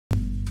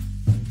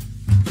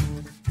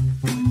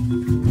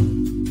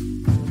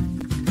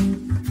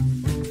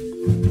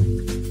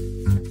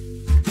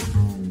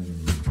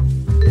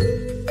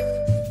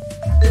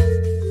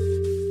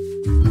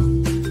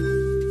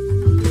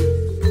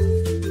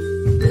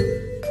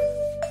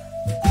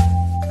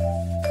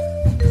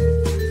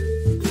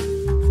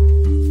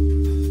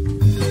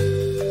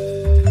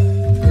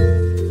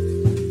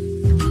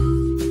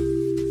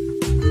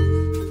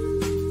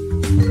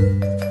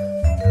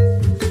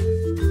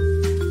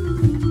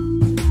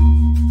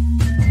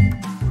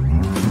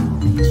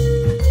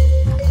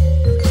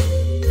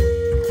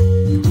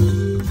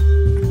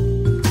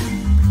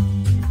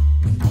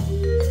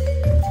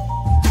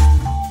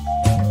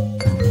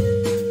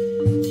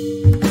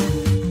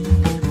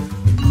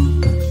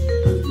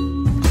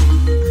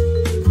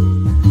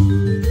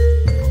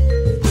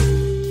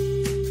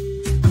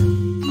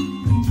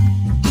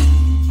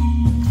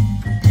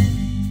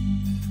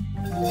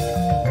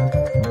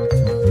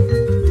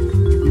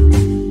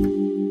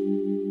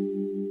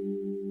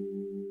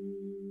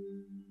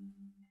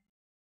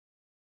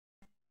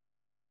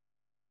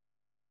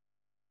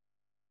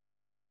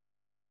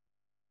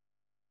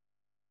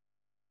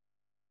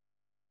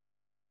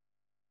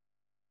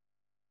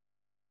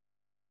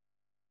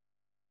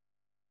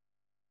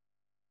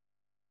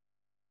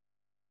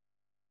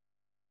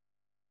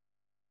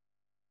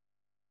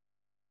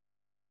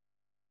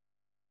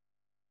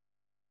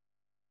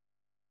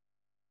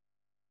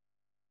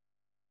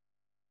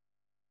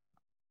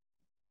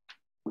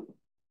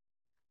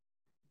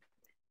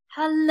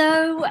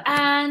Hello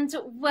and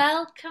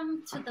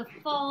welcome to the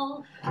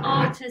Fall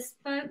Artist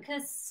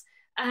Focus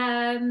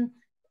for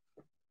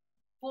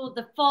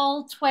the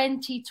Fall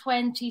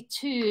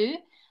 2022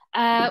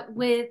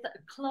 with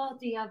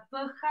Claudia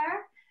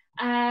Bucher.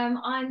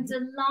 I'm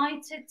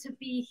delighted to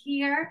be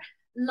here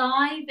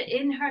live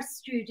in her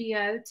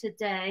studio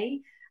today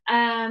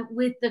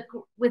with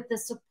the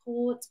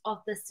support of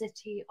the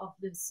City of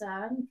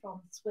Luzern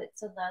from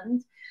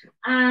Switzerland.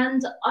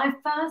 And I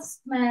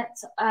first met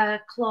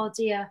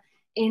Claudia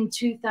in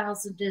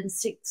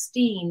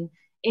 2016,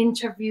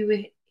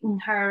 interviewing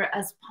her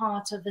as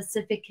part of a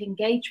civic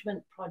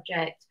engagement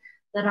project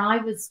that I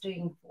was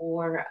doing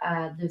for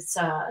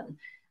Lucerne.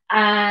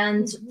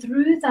 And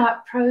through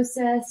that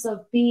process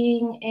of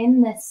being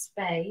in this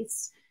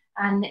space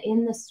and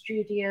in the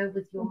studio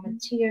with your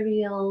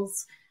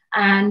materials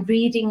and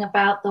reading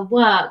about the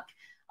work,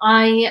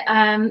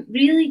 I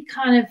really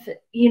kind of,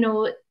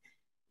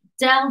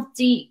 delve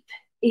deep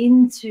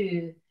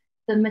into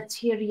the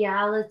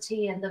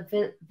materiality and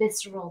the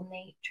visceral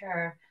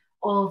nature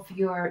of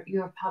your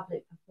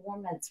public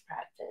performance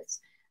practice.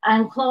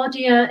 And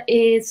Claudia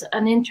is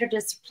an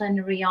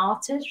interdisciplinary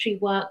artist. She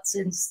works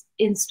in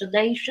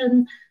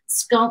installation,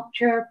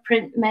 sculpture,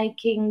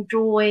 printmaking,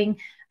 drawing,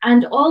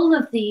 and all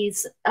of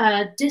these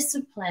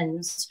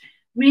disciplines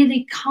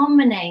really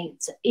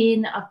culminate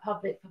in a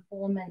public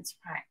performance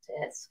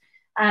practice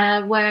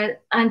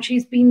and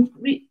she's been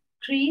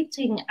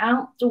creating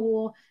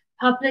outdoor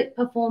public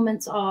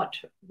performance art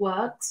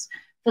works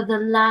for the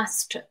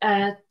last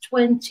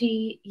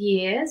 20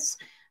 years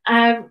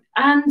and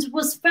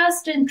was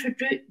first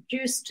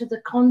introduced to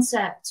the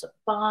concept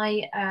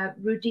by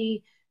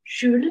Ruedi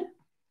Schill,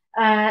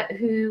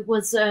 who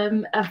was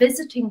a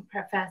visiting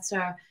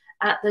professor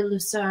at the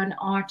Lucerne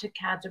Art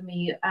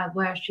Academy,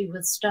 where she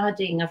was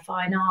studying a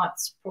fine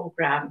arts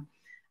program.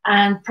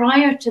 And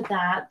prior to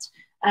that,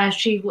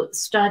 she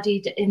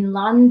studied in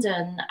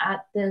London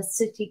at the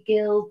City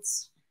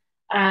Guilds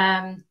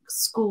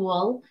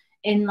School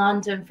in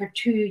London for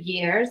 2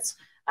 years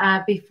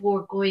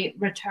before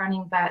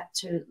returning back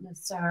to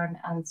Lucerne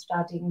and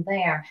studying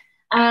there.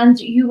 And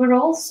you were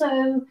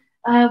also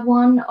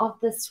one of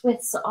the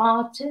Swiss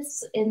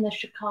artists in the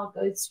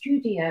Chicago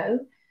studio.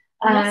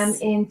 Yes.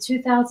 In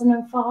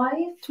 2005.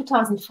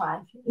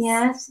 2005.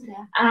 Yes.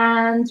 Yeah.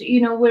 And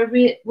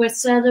we're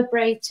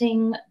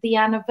celebrating the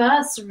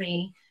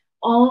anniversary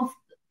of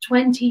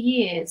 20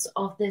 years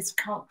of this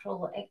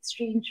cultural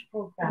exchange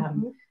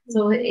program.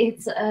 So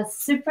it's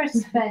super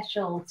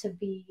special to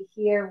be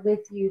here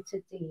with you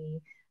today.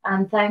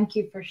 And thank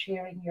you for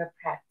sharing your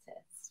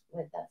practice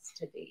with us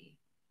today.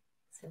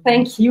 So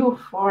thank you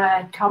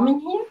for coming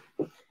here.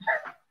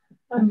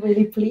 I'm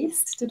really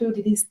pleased to do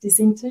this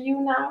interview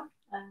now.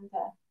 And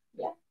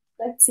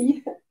let's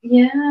see.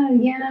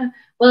 Yeah.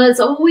 Well,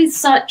 it's always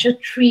such a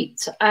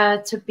treat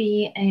to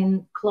be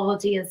in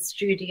Claudia's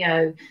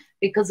studio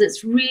because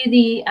it's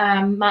really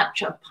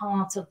much a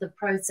part of the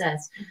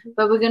process.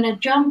 But we're going to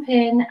jump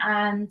in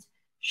and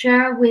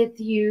share with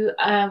you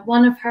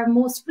one of her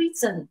most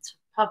recent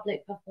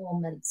public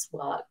performance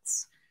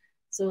works.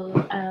 So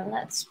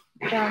let's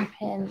jump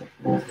in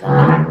with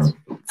that.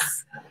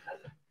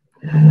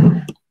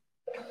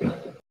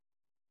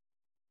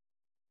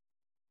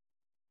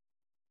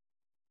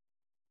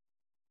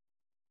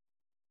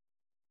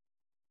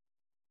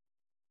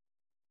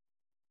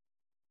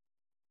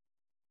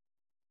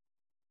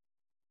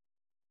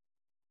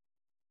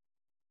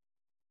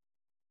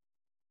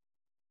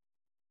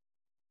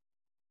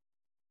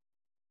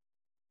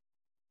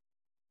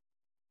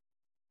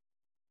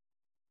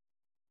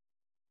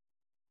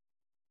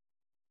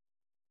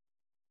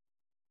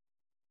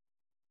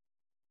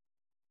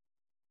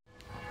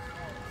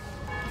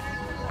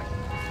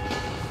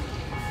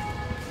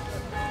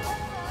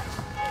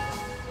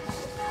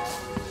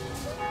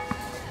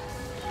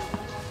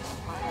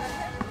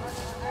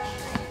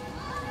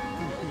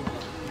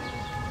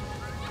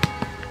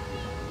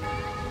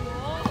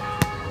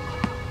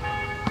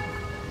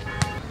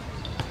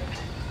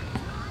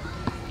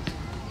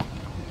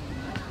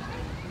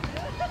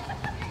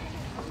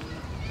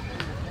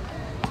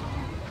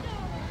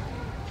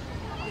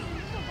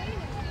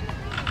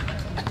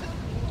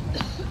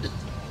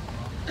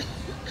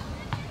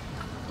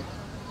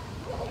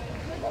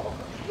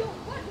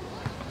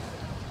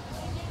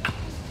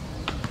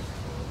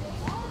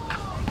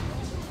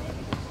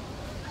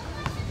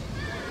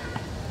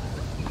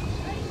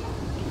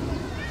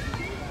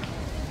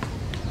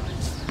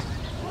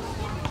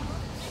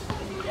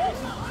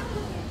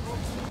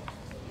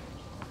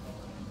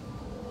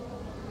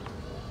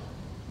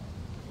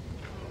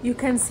 You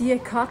can see a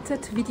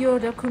cutted video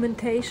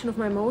documentation of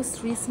my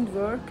most recent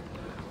work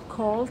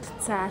called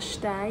 10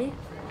 Steine,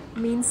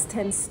 means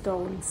 10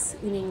 stones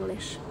in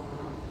English.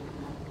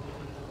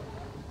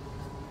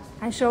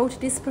 I showed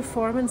this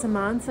performance a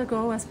month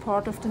ago as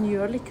part of the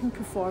Nürliken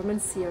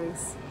performance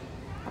series.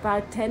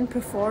 About 10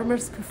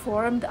 performers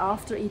performed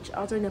after each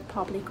other in a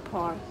public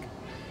park.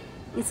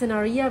 It's an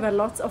area where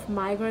lots of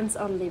migrants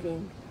are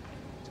living.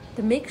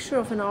 The mixture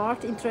of an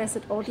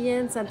art-interested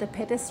audience and the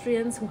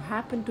pedestrians who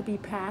happened to be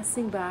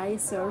passing by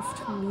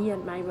served me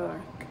and my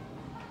work.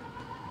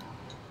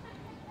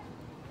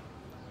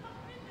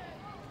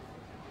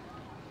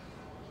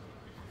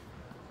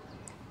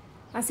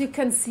 As you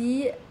can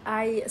see,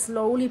 I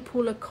slowly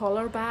pull a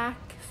collar bag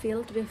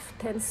filled with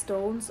 10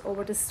 stones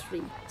over the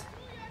street.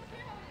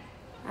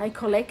 I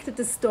collected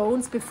the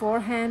stones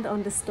beforehand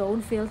on the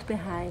stone field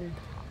behind.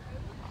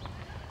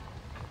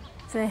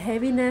 The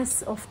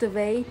heaviness of the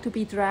weight to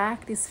be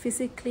dragged is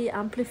physically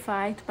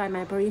amplified by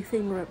my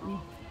breathing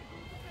rhythm.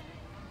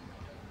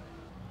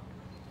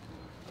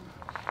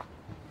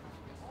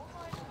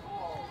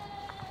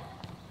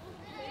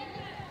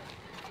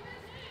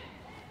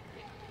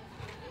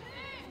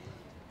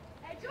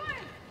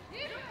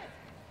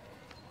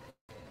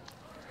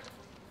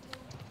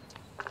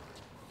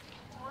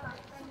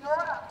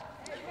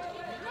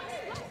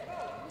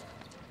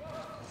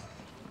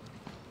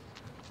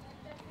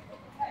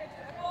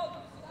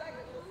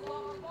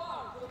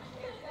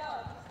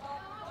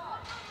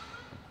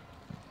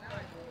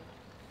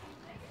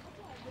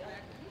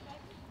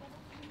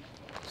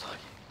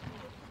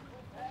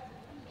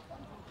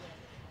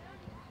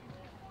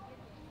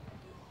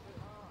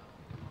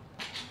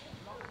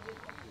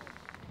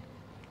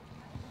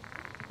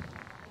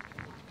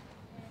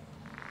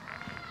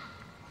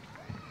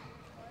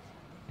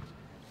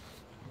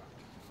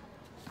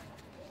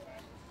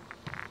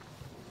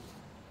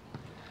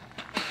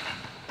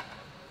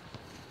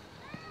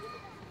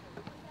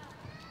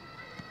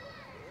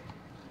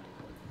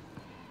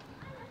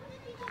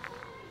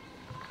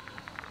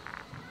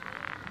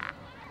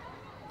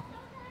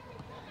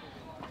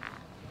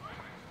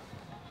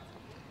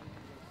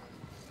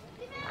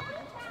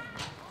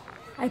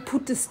 I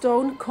put the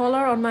stone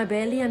collar on my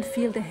belly and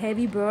feel the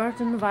heavy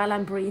burden while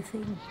I'm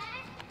breathing.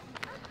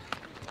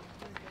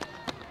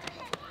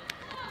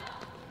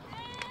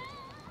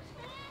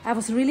 I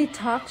was really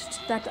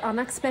touched that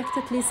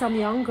unexpectedly some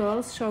young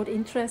girls showed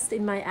interest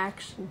in my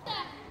action.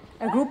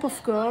 A group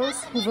of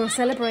girls who were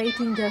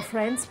celebrating their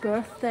friend's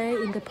birthday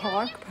in the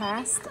park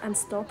passed and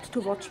stopped to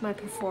watch my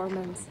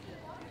performance.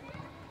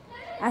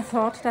 I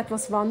thought that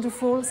was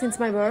wonderful since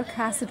my work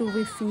has to do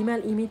with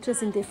female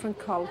images in different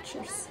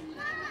cultures.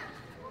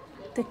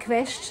 The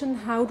question,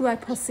 how do I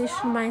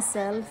position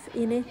myself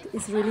in it,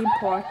 is really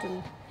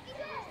important,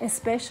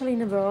 especially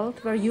in a world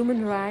where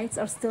human rights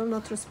are still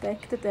not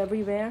respected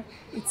everywhere.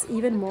 It's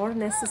even more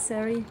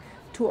necessary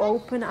to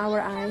open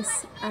our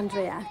eyes and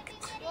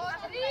react.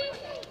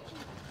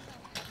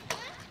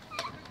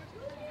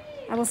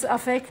 I was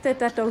affected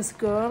that those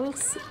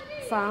girls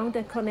found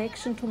a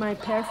connection to my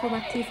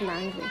performative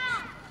language.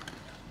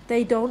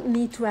 They don't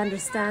need to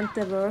understand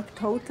the work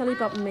totally,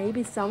 but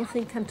maybe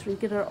something can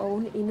trigger their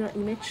own inner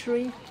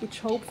imagery, which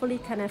hopefully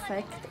can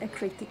affect a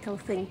critical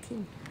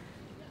thinking.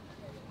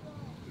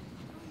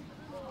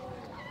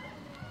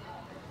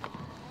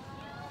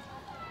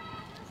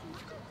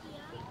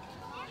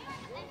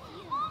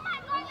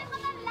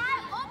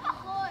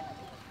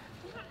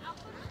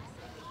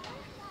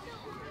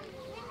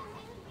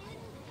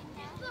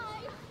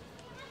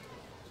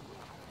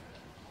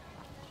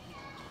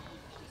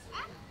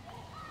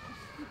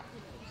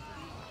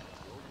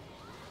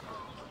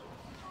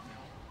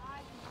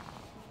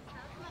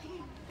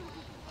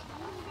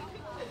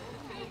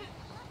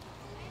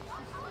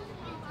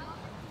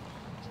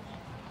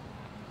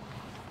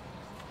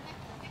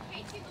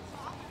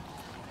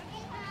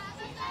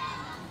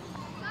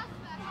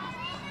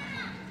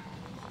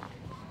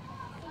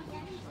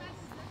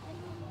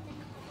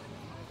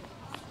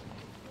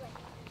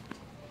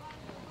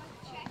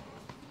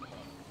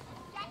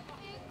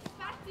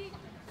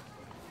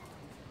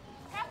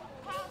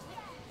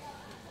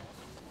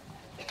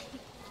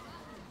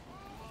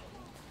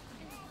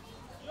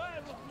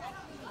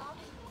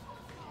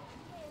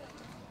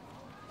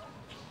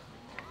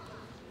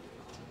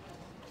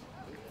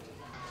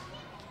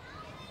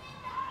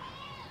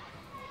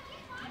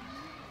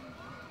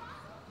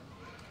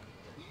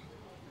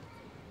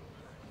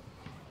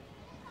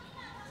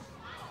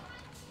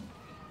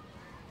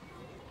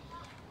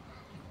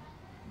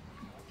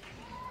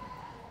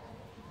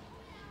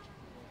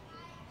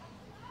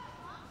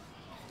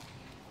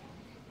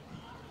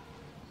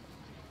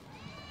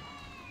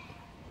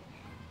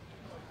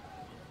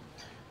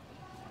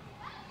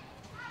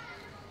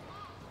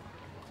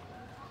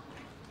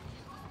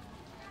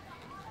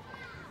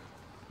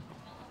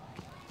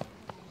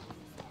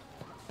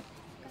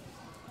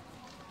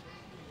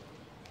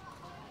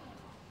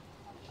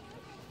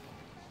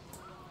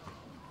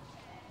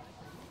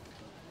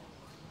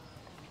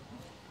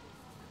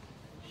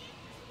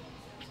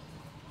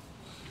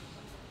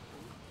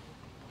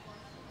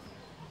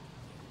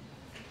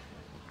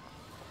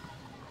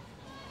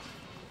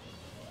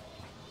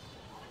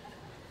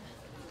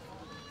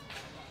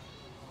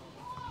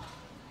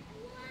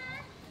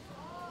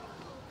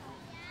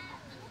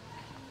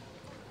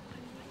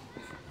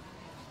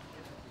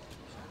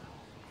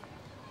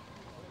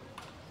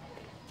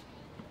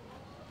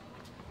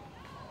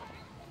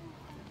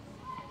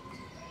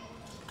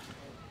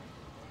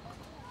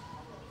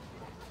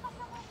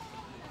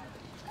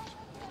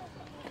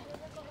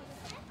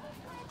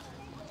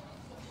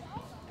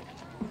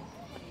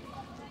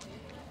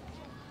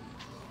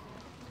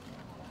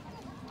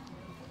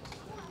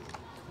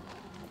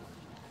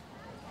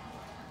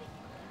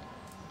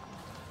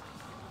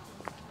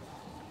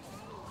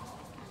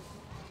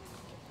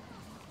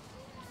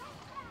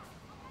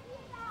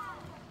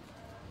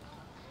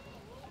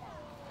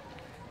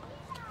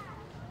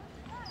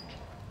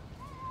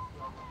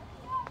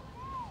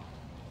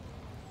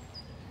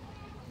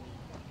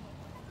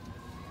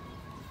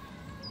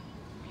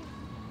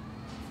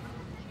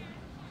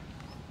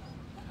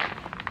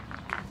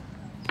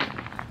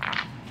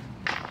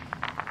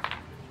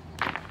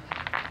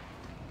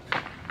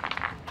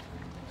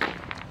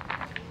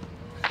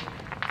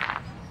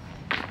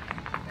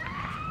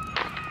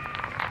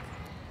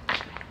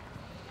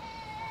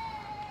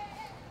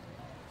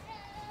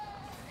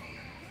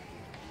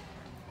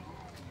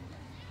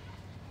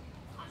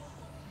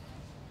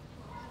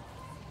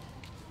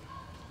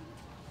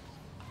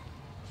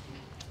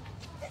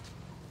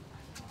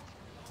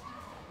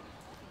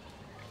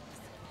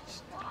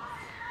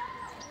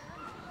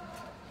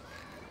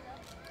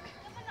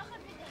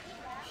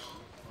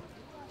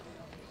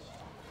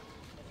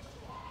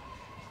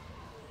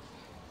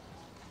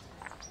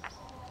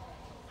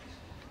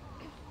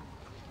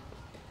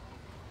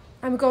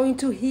 I'm going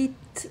to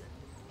hit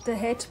the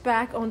head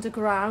back on the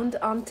ground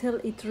until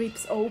it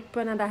rips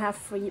open and I have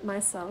freed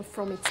myself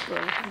from its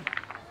burden.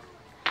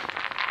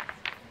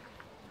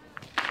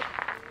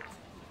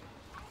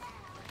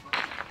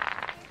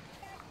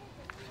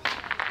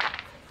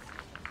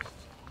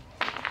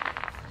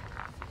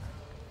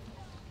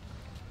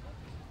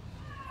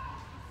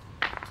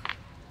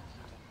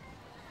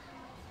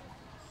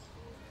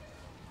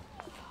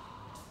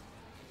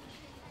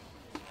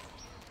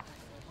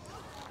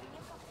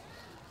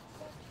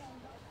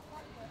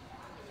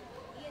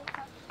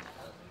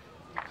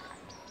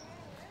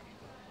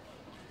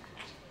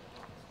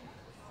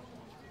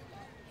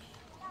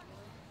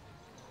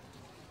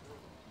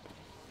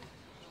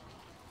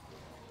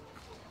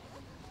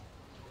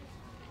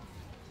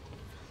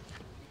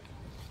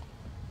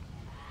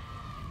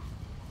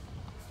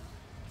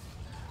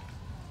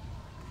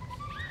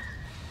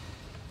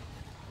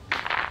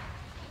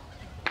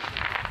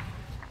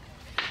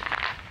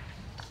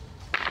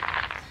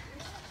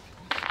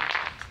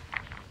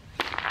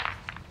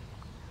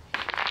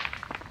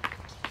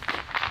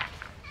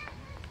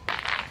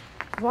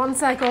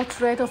 Once I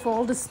got rid of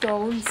all the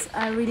stones,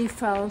 I really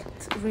felt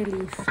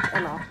relieved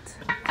a lot.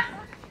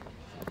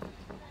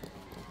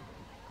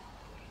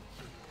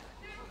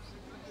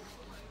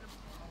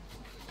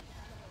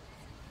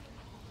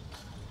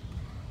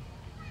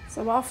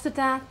 So after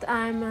that,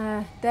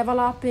 I'm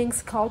developing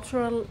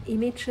sculptural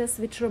images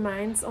which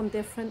reminds on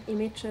different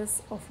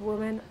images of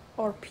women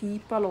or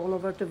people all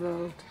over the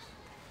world.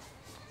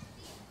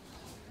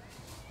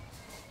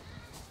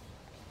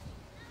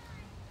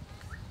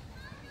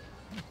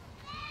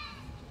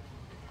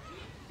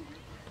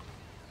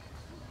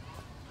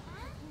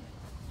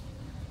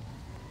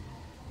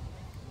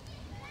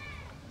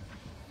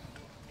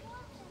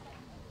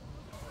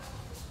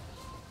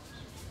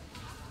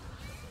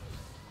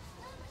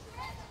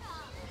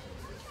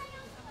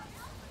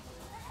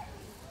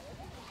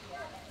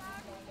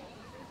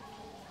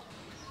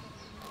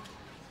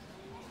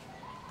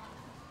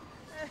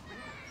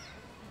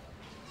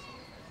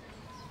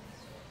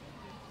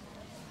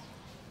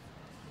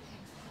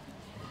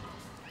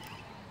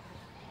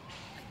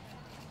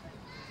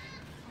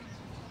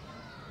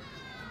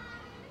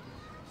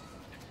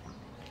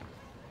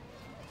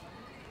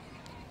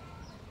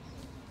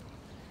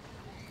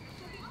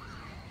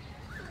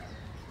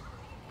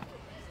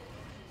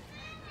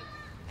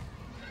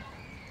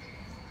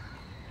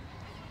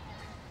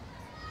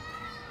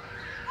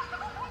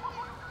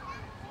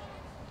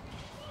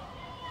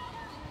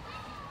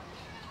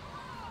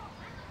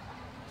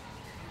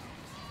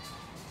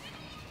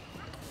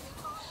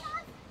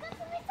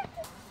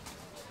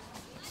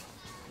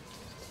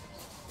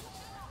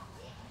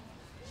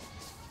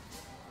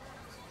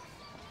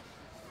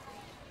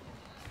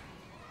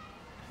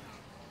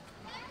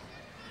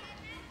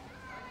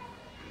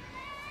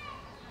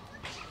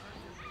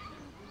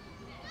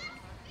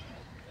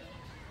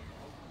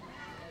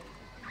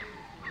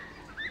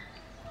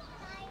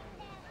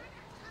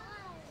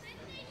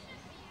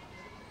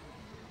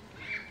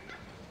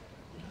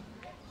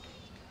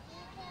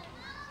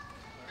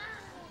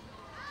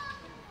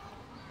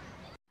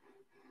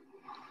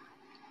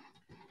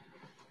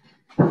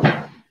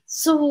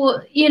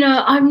 So, you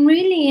know, I'm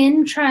really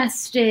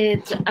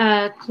interested,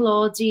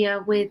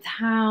 Claudia, with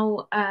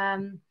how,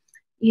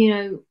 you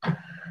know,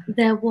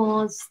 there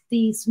was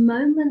these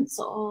moments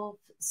of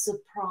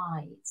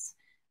surprise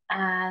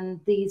and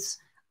these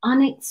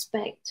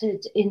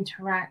unexpected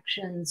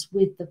interactions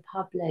with the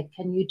public.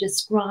 And you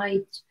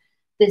described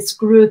this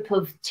group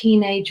of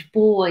teenage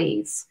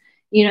boys,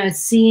 you know,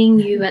 seeing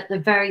you at the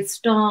very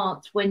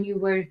start when you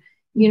were,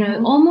 you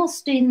know,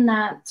 almost in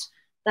that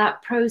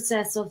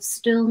process of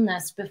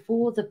stillness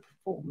before the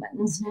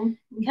performance.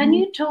 Can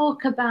you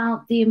talk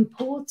about the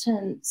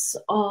importance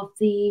of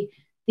the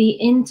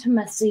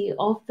intimacy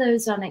of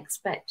those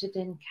unexpected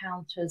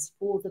encounters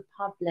for the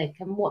public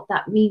and what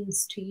that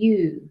means to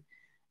you,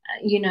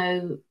 you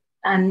know,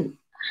 and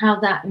how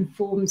that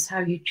informs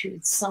how you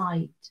choose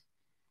site?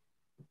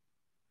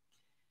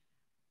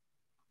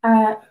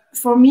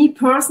 For me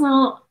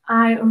personally,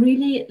 I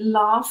really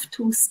love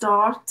to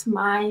start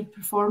my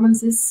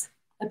performances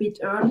a bit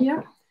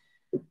earlier,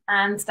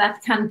 and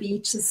that can be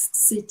just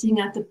sitting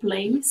at a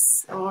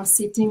place or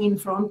sitting in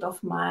front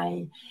of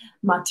my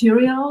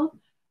material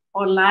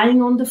or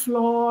lying on the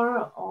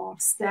floor or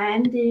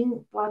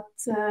standing, but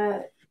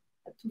to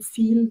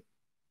feel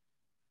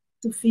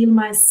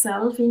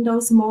myself in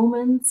those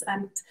moments.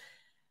 And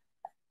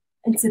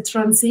it's a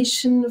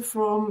transition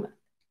from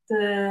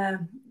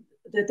the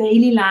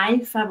daily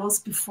life I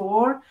was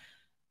before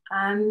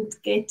and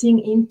getting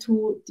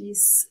into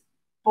this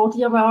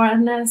body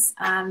awareness.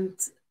 And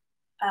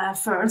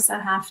first I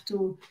have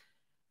to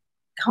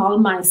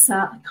calm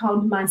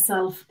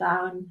myself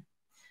down.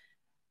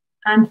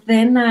 And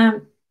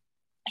then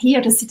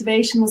here the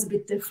situation was a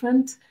bit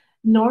different.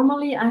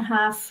 Normally I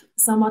have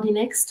somebody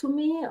next to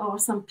me or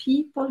some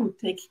people who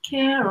take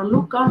care or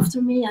look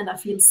after me and I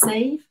feel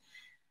safe.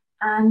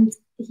 And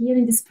here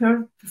in this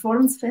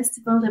performance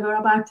festival, there were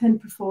about 10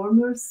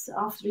 performers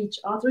after each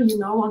other, you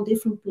know, on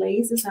different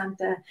places, and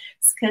the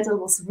schedule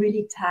was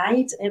really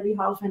tight. Every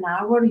half an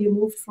hour, you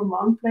moved from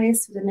one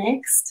place to the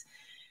next.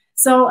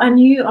 So I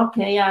knew,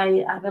 okay,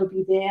 I will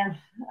be there.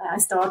 I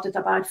started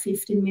about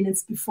 15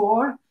 minutes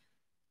before,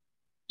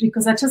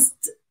 because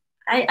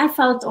I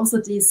felt also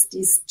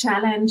this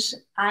challenge.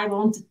 I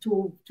wanted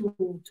to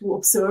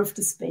observe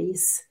the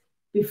space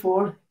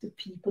before the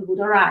people would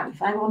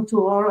arrive. I want to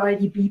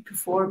already be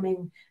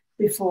performing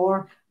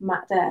before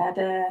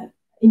the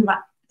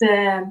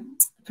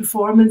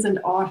performance and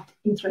art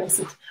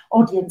interested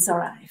audience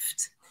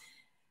arrived.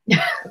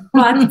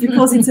 But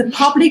because it's a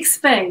public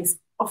space,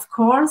 of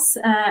course,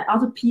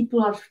 other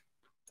people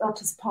are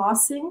just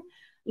passing.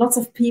 Lots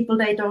of people,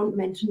 they don't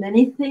mention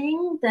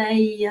anything.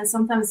 They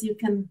sometimes you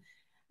can,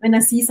 when I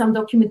see some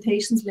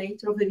documentations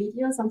later of the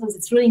video, sometimes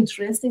it's really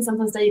interesting.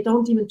 Sometimes they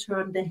don't even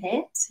turn their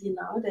head, you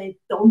know, they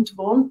don't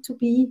want to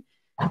be,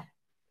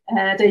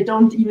 they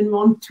don't even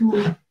want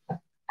to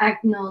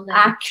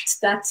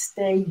act that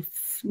they've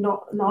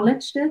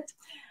acknowledged it.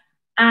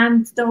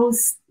 And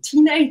those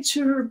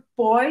teenager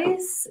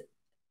boys,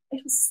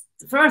 it was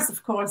first,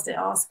 of course, they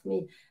asked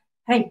me,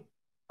 hey,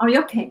 are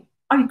you okay?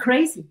 Are you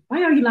crazy?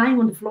 Why are you lying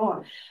on the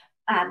floor?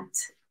 And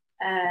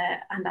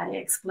I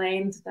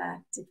explained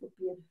that it would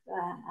be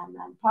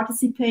I'm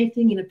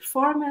participating in a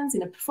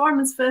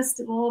performance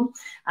festival.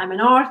 I'm an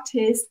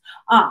artist.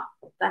 Ah,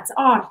 that's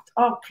art.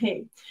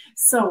 Okay.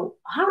 So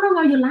how long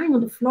are you lying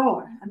on the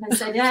floor? And I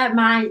said, yeah,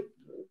 my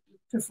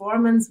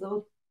performance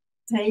will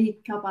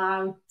take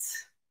about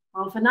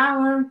half an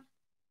hour.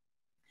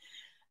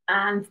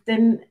 And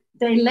then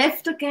they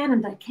left again,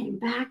 and I came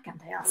back, and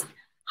they asked,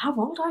 how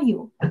old are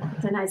you?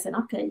 Then I said,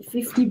 okay,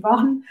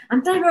 51.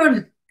 And they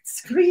were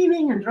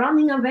screaming and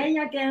running away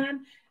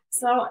again.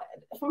 So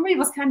for me, it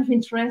was kind of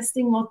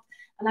interesting.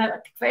 And I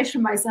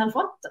questioned myself,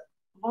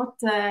 what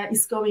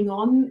is going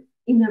on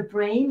in a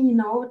brain? You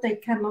know, they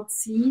cannot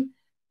see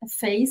a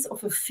face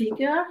of a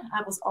figure.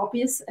 I was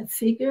obvious a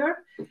figure,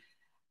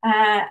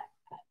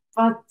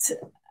 but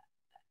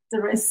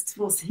the rest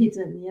was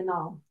hidden, you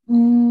know.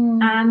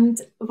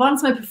 And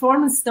once my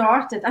performance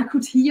started, I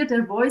could hear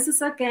their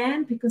voices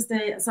again, because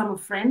some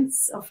of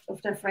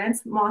their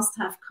friends must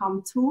have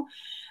come too.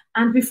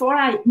 And before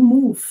I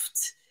moved,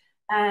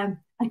 I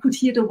could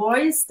hear the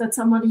voice that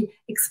somebody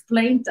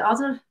explained. The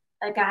other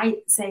guy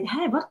said,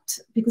 hey, what?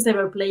 Because they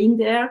were playing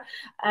there.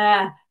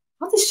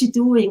 What is she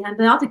doing? And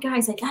the other guy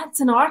said,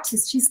 that's an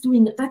artist. She's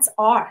doing it. That's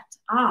art.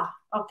 Ah,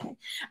 okay.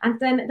 And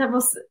then there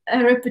was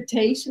a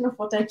repetition of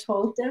what I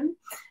told them.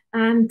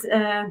 And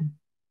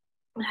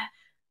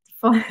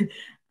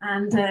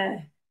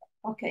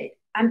okay.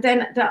 And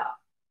then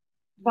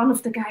one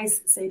of the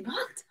guys said,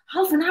 what?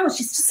 Half an hour?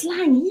 She's just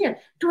lying here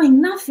doing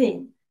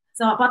nothing.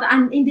 So, but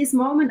in this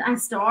moment I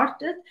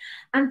started,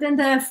 and then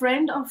the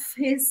friend of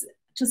his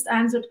just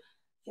answered,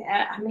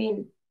 yeah, I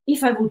mean,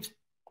 if I would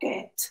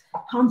get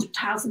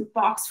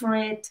 $100,000 for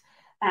it,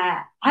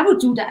 I would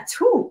do that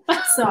too.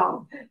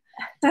 So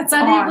that's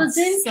but art. It was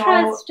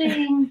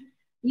interesting, so,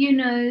 you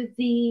know,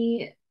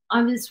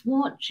 I was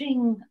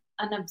watching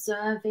and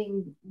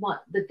observing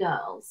what the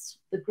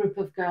group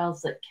of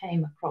girls that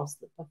came across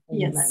the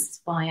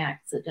performance by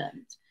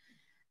accident.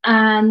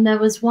 And there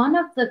was one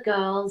of the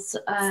girls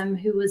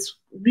who was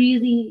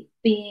really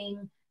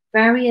being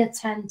very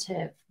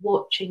attentive,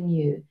 watching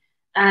you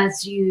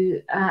as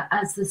you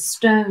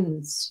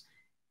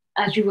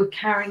were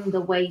carrying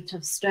the weight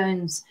of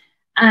stones,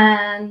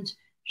 and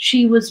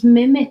she was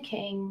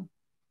mimicking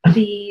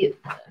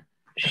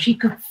she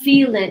could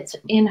feel it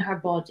in her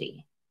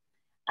body.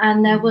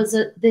 And there was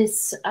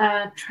this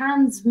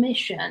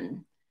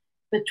transmission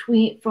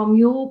from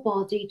your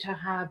body to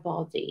her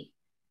body,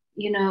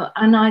 you know.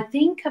 And I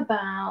think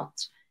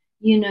about,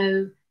 you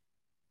know,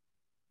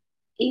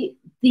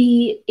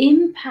 the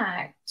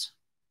impact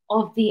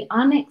of the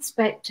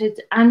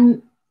unexpected,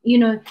 and, you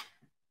know,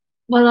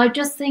 well, I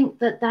just think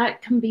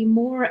that can be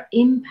more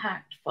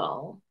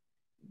impactful,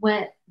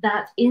 where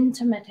that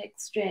intimate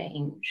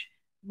exchange,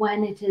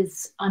 when it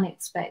is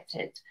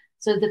unexpected.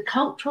 So the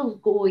cultural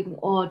going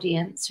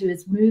audience who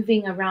is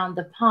moving around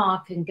the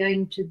park and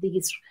going to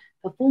these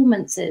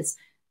performances,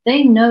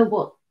 they know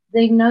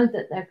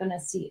that they're going to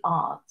see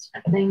art.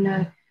 They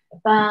know,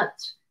 but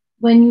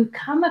when you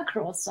come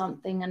across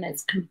something and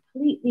it's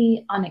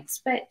completely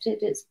unexpected,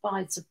 it's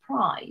by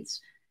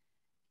surprise,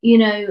 you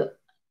know,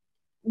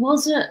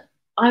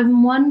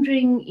 I'm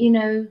wondering, you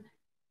know,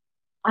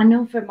 I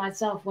know for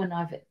myself, when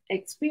I've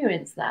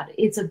experienced that,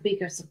 it's a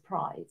bigger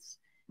surprise.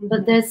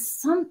 But there's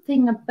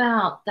something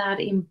about that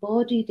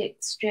embodied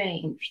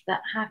exchange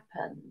that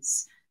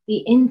happens, the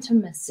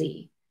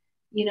intimacy,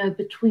 you know,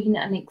 between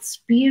an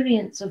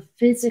experience of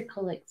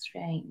physical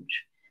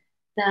exchange,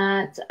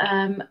 that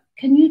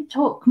can you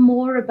talk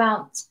more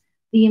about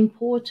the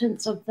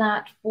importance of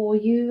that for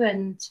you,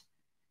 and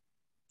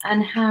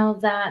how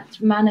that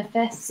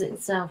manifests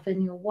itself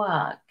in your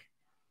work?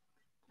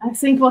 I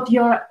think what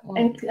you're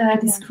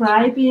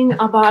describing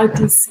about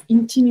this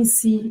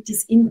intimacy,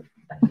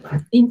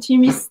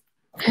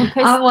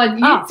 I want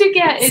you to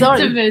get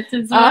intimate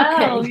as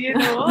well, okay. you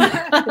know.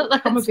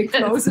 Come a bit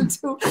closer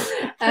to.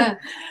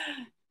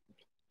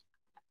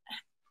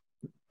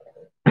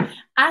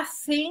 I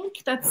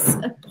think that's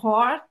a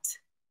part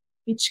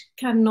which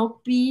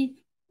cannot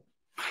be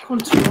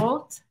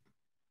controlled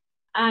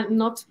and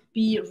not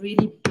be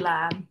really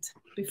planned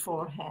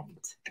beforehand,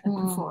 a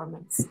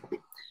performance.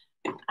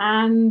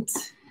 And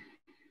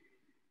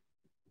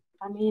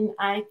I mean,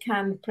 I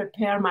can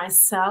prepare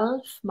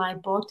myself, my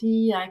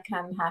body, I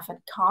can have a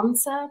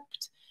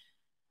concept,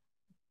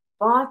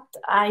 but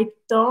I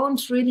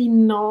don't really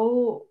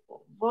know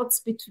what's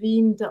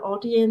between the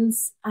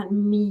audience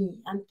and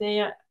me. And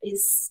there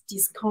is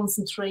this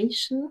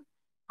concentration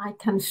I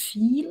can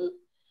feel.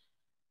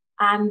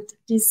 And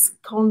this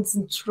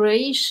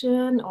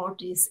concentration or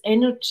this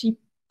energy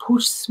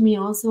pushes me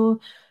also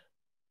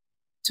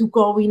to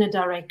go in a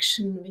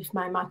direction with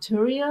my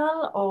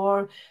material,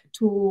 or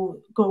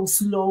to go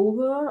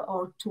slower,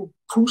 or to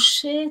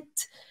push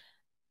it.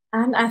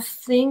 And I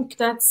think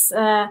that's,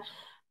 I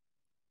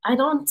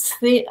don't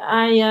think,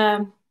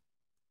 I'm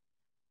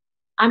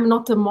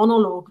not a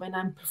monologue when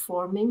I'm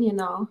performing, you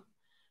know.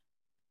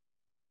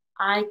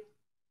 In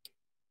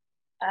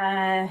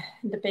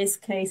the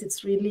best case,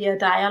 it's really a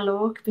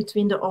dialogue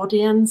between the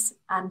audience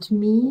and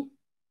me,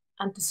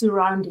 and the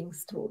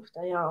surroundings too.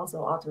 There are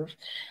also other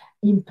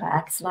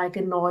impacts, like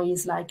a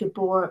noise, like a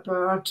bird,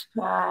 or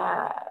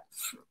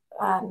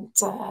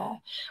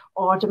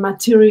the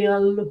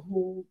material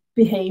who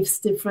behaves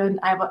different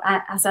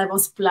as I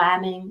was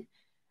planning,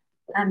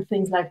 and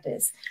things like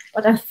this.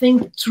 But I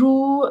think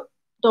through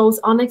those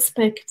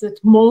unexpected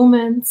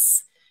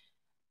moments,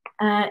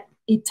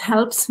 it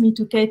helps me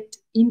to get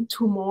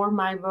into more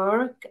my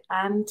work,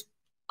 and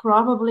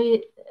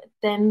probably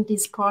then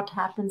this part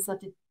happens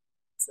that it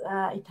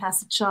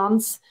has a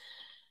chance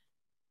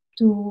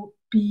to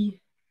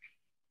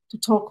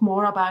talk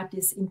more about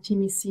these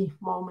intimacy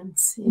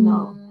moments, you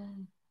know.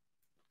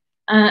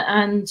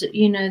 And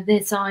you know,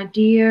 this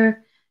idea,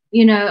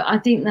 you know, I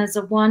think there's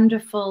a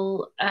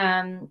wonderful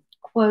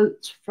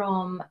quote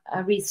from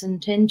a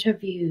recent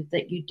interview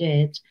that you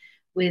did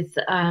with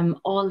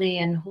Olli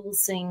and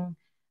Hulsing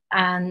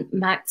and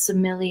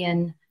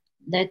Maximilian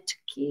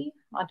Ledtke.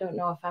 I don't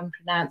know if I'm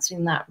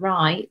pronouncing that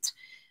right,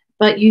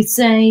 but you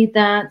say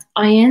that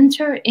I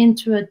enter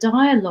into a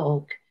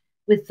dialogue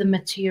with the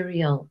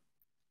material.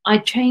 I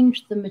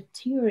change the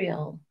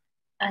material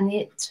and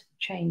it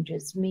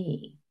changes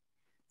me.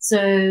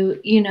 So,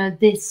 you know,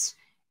 this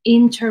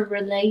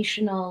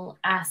interrelational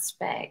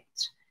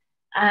aspect.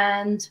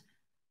 And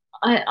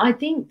I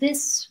think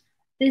this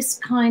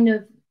kind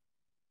of,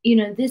 you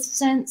know, this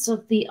sense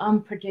of the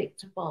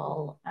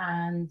unpredictable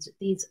and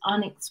these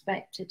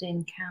unexpected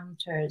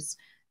encounters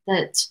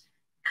that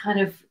kind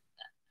of,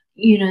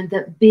 you know,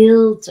 that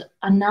build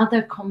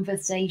another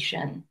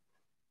conversation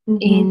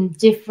in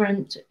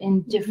different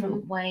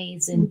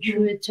ways,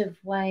 intuitive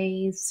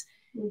ways,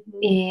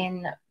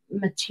 in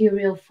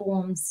material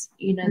forms,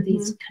 you know,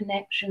 these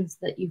connections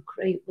that you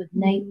create with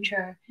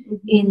nature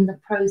in the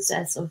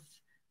process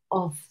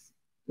of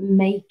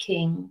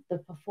making the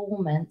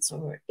performance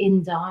or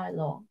in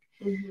dialogue.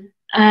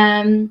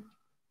 Can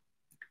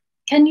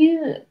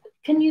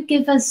you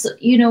give us,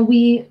 you know,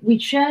 we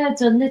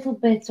shared a little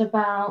bit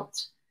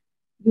about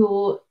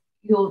your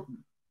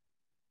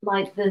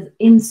like the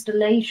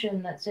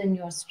installation that's in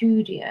your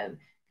studio.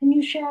 Can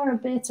you share a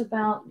bit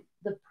about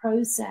the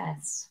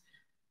process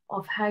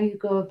of how you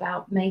go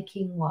about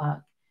making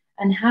work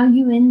and how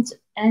you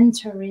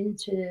enter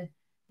into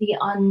the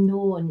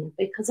unknown?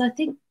 Because I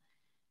think,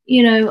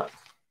 you know,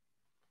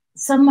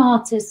 some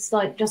artists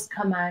like just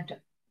come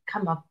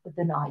up with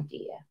an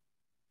idea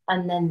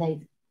and then they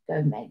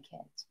go make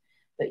it.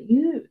 But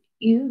you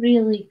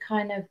really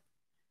kind of,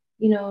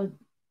 you know,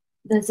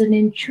 there's an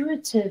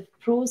intuitive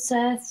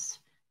process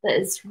that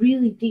is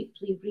really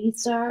deeply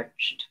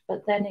researched,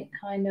 but then it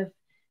kind of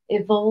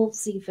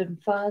evolves even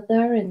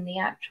further in the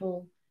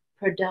actual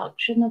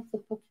production of the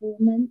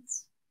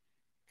performance.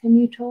 Can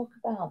you talk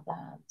about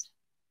that?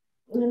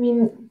 I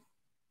mean,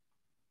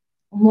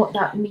 and what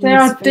that means?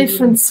 There are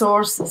different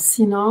sources,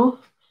 you know.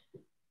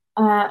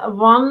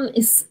 One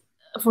is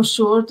for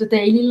sure the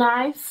daily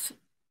life.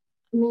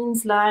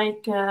 Means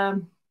like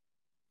when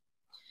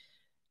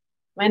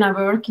I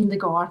work in the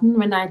garden,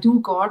 when I do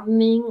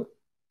gardening,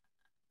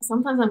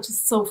 sometimes I'm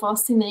just so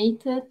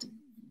fascinated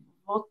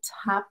what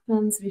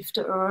happens with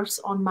the earth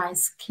on my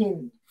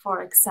skin,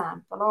 for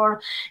example.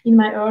 Or in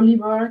my early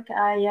work,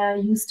 I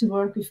used to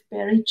work with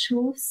berry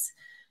juice.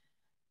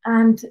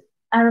 And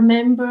I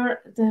remember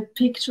the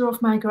picture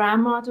of my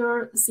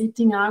grandmother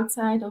sitting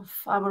outside of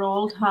our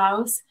old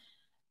house,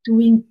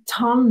 doing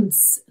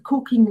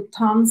cooking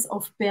tons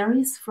of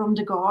berries from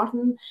the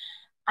garden.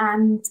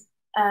 And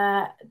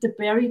the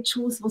berry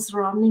juice was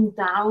running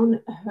down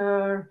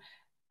her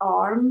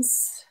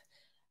arms.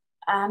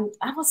 And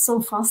I was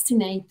so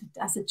fascinated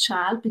as a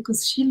child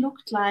because she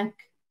looked like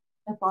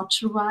a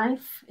butcher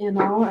wife, you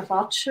know, a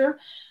butcher.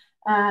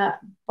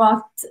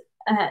 But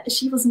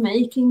she was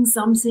making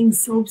something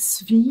so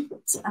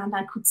sweet, and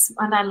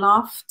I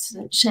loved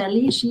the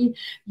jelly she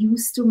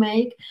used to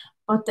make,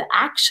 but the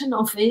action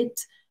of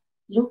it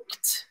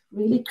looked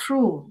really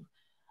cruel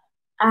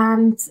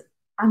and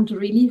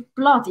really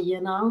bloody, you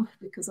know,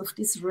 because of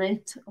this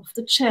red of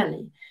the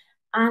jelly.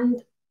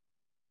 And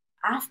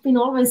I've been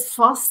always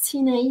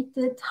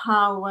fascinated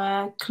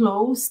how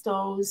close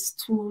those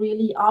two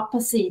really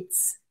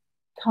opposites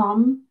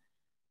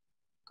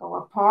go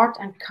apart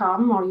and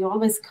come, or you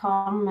always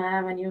come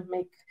when you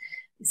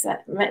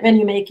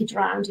make it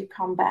round, you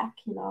come back,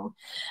 you know,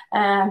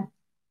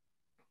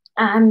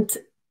 and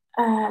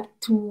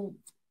to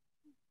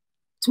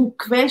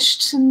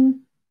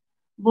question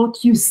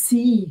what you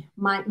see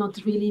might not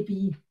really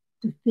be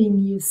the thing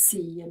you see,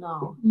 you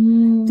know.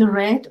 The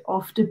red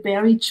of the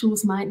berry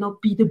juice might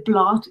not be the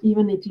blood,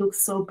 even it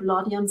looks so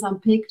bloody on some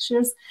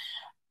pictures,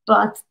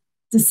 but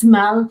the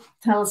smell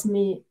tells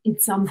me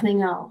it's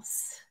something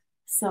else.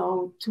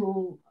 So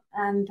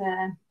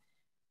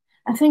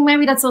I think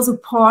maybe that's also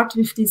part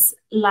with this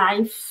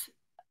live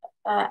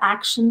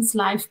actions,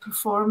 live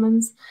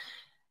performance.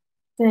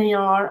 They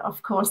are,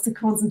 of course, the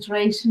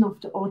concentration of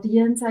the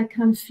audience. I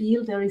can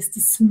feel there is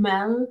the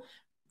smell,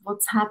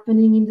 what's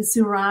happening in the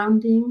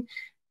surrounding.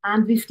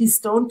 And with this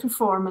stone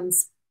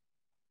performance,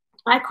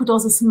 I could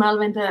also smell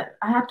when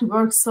I had to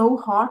work so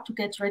hard to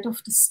get rid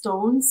of the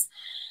stones,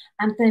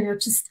 and they were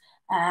just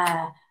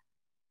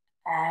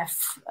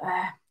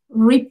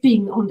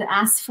ripping on the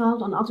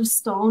asphalt, on other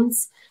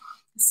stones.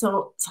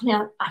 So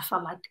suddenly I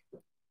felt like,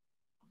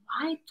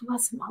 why do I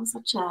smell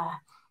such a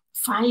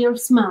fire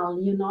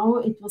smell? You know,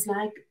 it was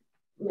like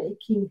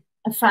making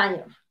a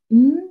fire.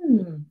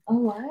 Oh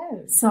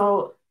wow!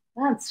 So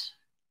that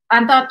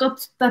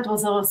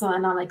was also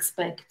an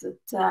unexpected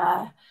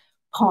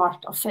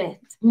part of it.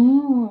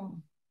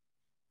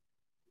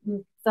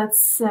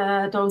 That's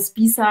those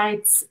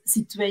besides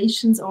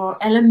situations or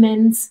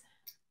elements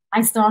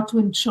I start to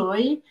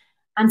enjoy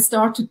and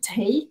start to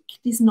take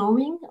this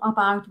knowing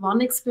about one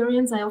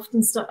experience. I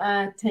often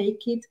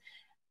take it,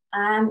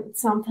 and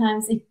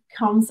sometimes it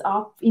comes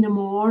up in a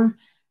more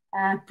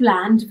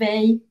planned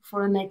way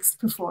for a next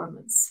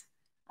performance.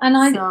 And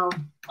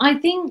I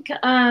think,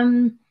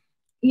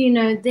 you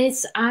know,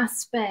 this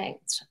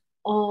aspect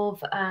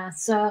of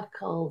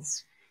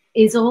circles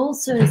is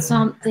also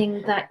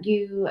something that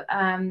you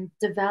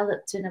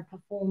developed in a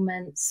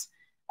performance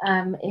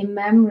in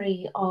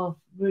memory of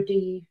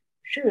Ruedi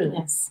Schill.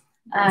 Yes.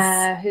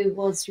 Who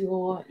was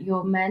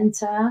your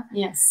mentor,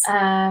 yes,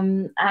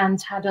 and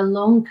had a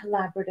long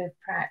collaborative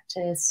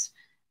practice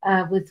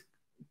with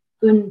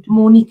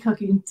Monika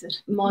Günther.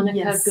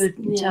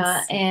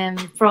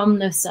 Yes. From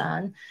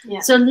Lucerne.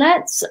 Yeah. So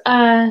let's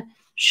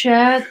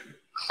share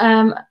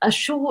a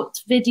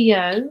short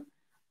video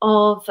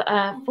of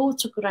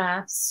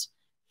photographs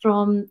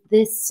from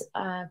this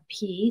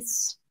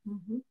piece.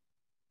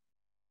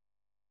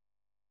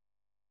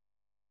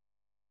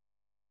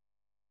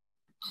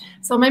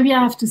 So maybe I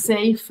have to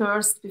say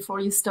first before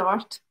you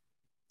start.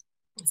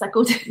 Is that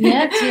good?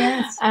 Yes,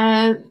 yes.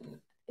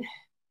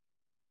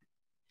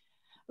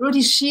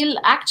 Ruedi Schill,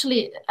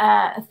 actually,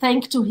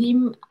 thanks to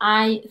him,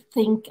 I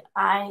think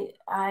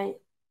I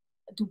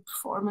do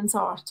performance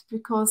art,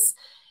 because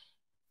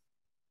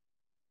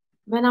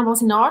when I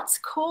was in art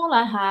school,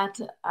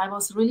 I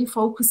was really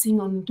focusing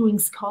on doing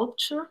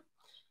sculpture,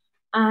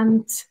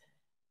 and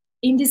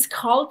in these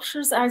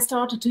sculptures I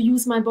started to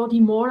use my body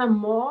more and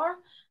more.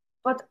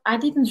 But I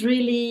didn't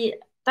really,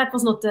 that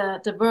was not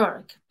the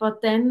work.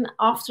 But then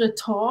after a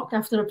talk,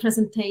 after a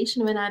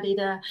presentation, when I did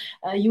a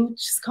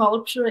huge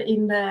sculpture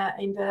in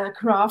the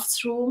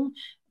crafts room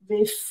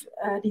with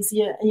this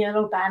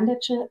yellow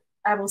bandage,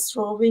 I was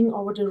drawing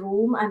over the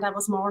room, and I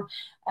was more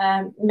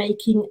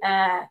making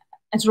a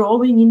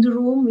drawing in the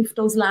room with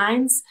those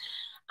lines.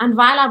 And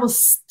while I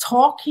was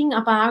talking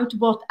about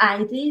what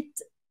I did,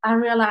 I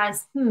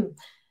realized,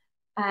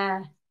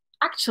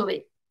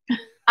 actually,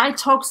 I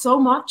talked so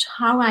much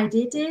how I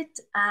did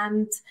it,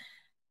 and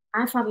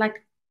I felt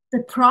like the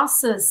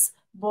process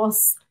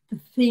was the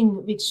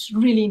thing which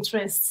really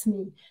interests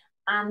me.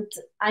 And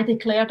I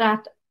declare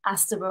that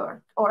as the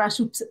work, or I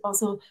should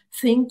also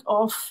think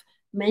of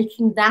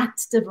making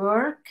that the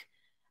work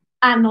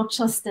and not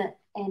just the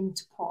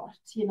end part,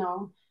 you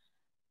know.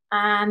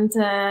 And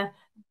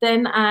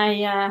then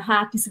I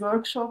had this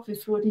workshop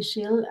with Ruedi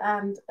Schill,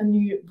 and a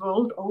new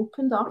world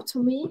opened up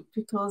to me,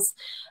 because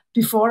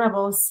before I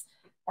was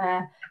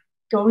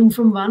going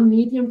from one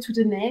medium to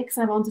the next.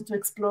 I wanted to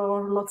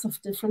explore lots of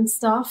different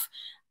stuff.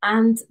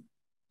 And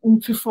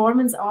in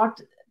performance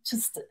art,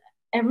 just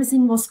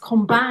everything was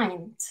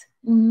combined.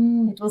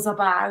 It was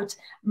about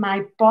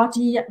my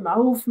body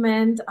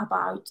movement,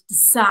 about the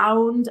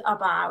sound,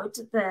 about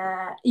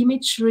the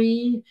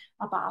imagery,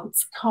 about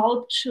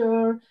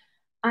sculpture.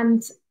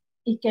 And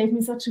it gave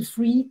me such a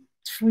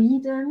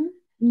freedom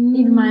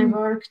in my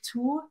work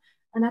too.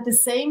 And at the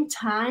same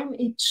time,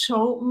 it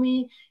showed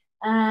me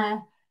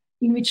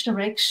in which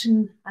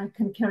direction I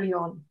can carry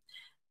on.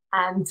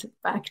 And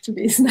back to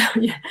this now.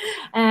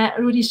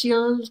 Ruedi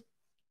Schill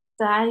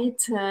died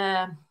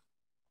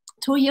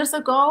 2 years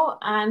ago,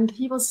 and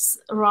he was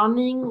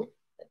running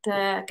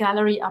the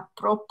gallery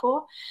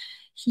Apropos.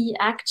 He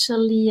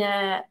actually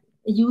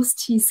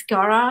used his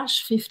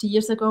garage 50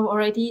 years ago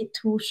already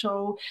to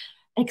show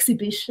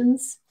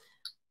exhibitions,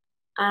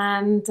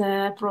 and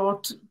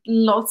brought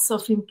lots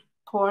of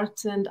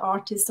important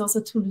artists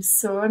also to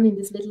Lucerne in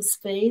this little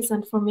space.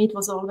 And for me, it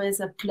was always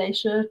a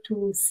pleasure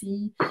to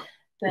see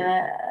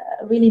the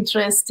really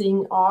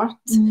interesting art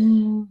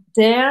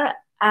there.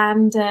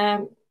 And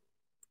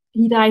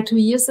he died 2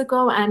 years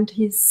ago, and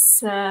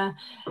his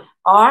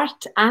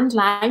art and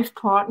life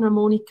partner,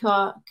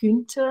 Monika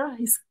Günther,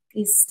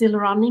 is still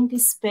running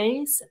this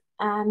space.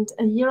 And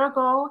a year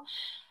ago,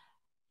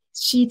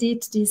 she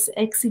did this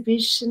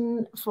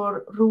exhibition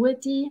for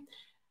Ruedi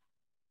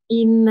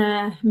in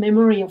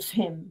memory of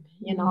him,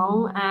 you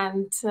know,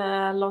 and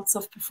lots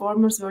of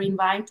performers were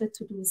invited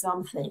to do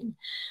something.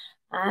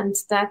 And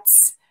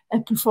that's a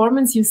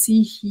performance you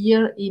see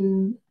here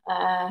in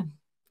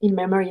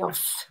memory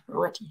of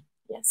Ruedi.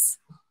 Yes.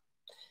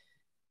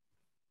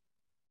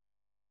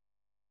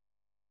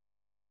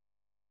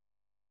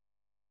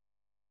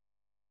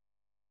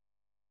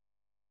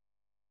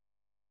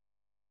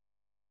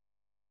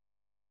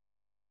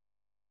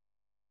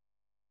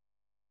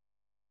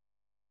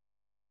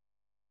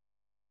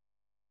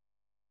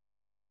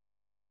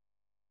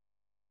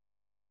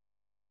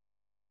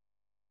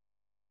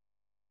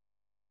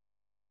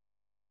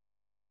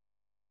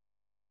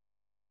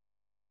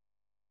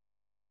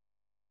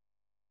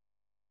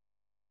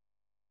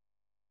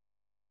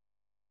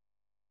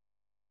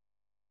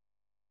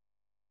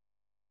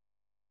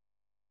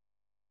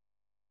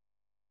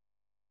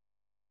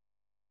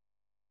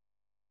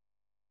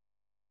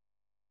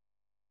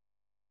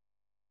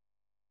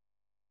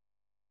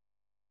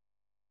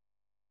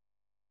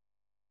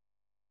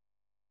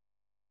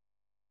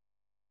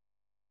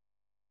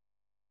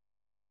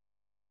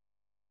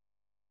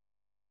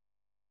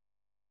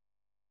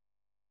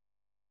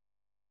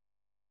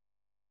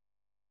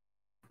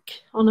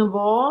 On a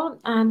wall,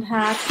 and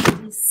had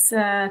these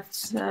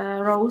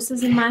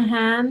roses in my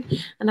hand,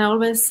 and I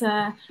always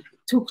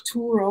took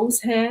 2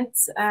 rose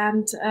heads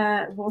and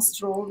was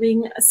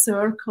drawing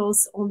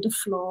circles on the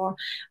floor.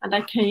 And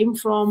I came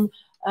from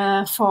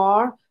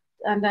far,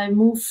 and I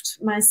moved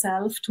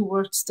myself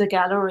towards the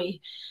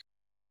gallery.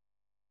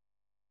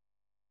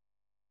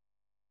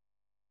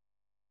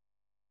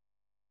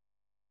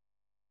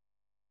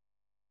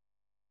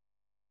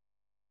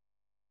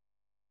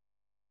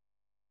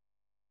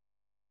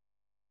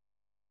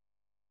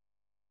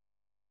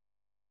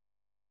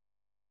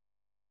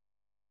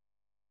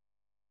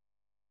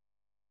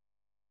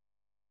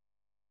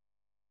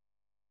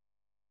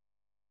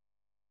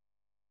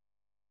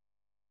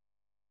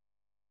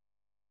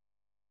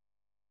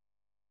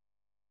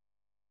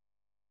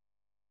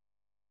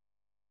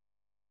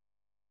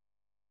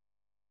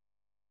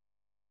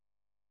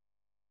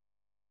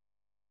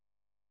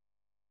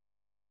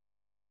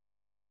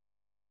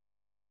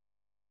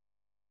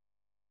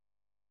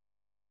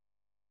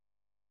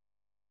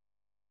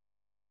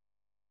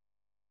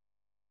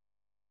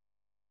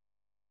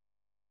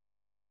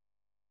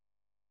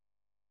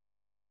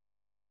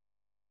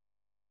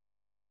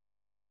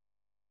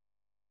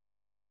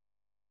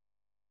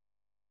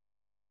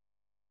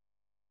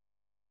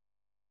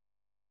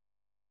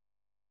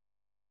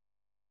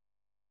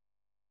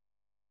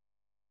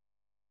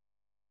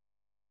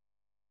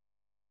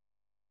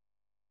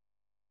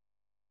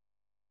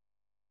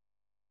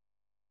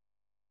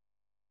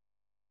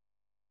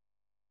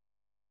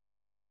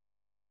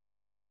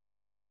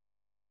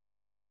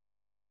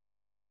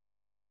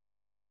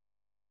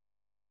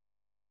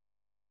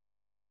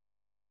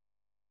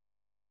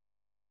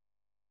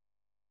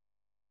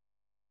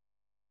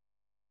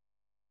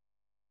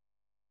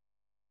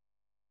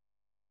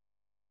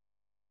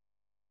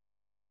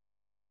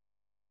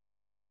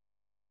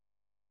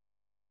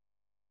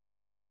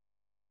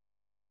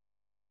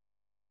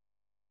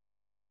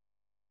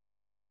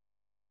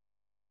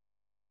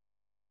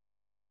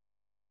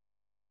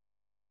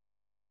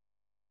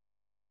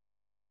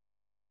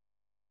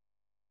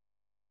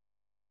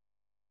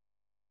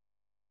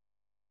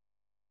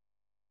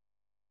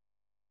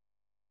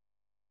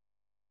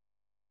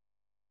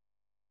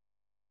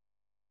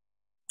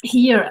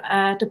 Here,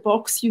 the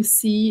box you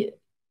see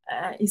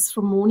is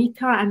from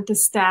Monika, and the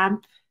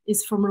stamp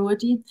is from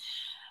Ruedi.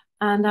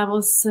 And I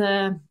was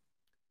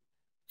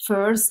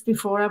first,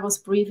 before I was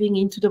breathing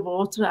into the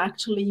water,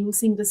 actually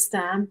using the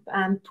stamp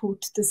and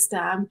put the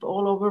stamp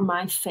all over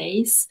my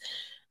face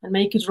and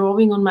make a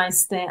drawing on my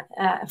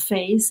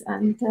face.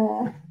 And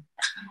I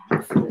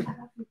have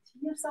it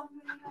here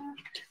somewhere.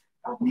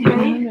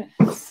 Okay.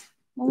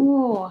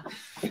 Oh.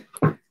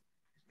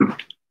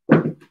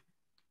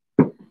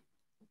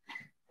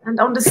 And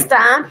on the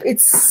stamp,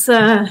 it's,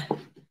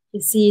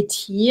 you see it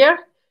here.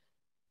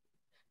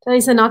 There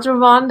is another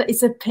one,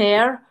 it's a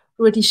pair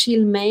Ruedi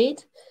Schill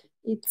made.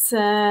 It's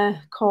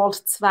called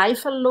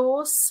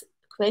Zweifellos, ?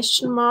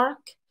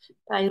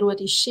 by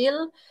Ruedi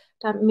Schill.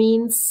 That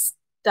means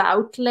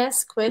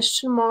doubtless, ?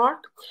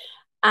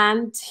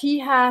 And he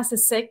has a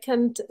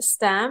second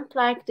stamp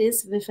like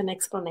this with an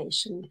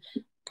exclamation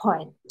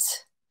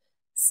point.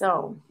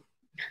 So,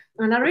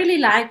 and I really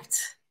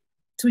liked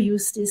to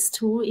use this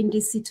too in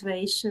this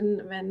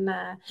situation when,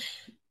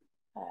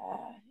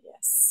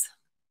 yes,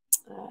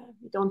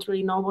 we don't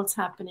really know what's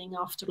happening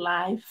after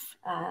life.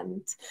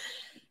 And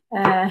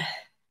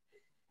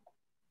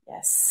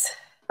yes.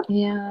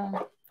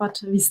 Yeah. But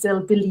we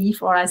still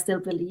believe, or I still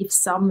believe,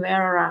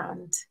 somewhere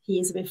around he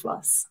is with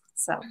us.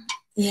 So,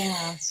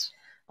 yes.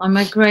 I'm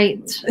a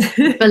great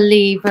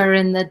believer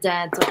in the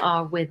dead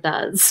are with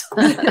us.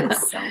 Then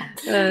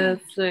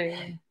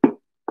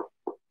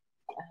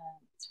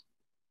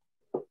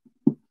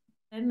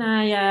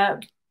I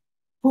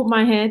put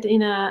my head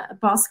in a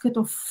basket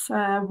of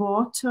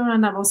water,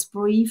 and I was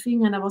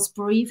breathing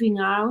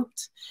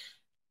out.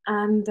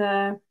 And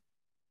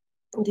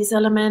this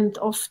element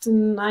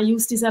I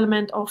use this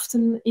element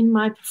often in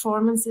my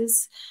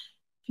performances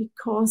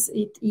because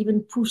it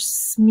even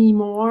pushes me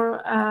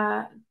more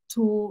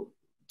to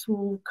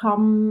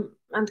come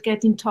and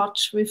get in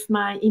touch with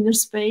my inner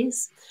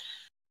space.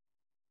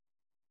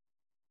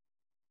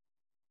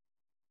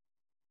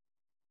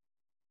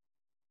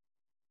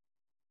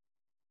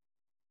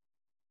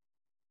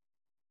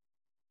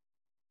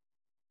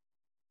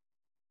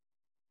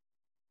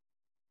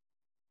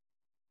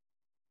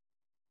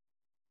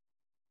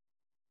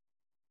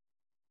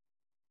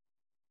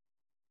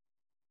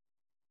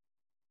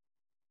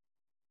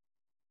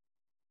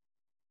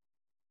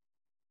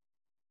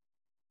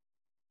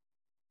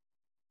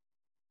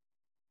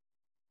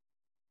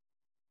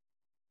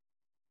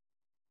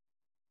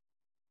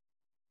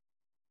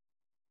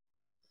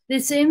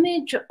 This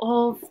image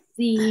of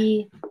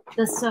the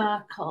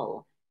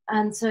circle,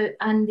 and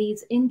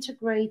these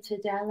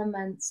integrated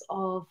elements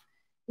of,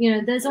 you know,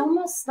 there's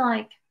almost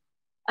like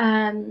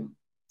an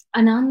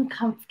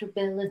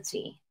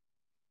uncomfortability.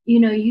 You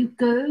know, you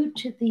go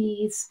to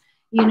these,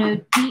 you know,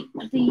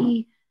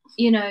 deeply,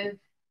 you know,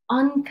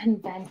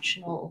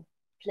 unconventional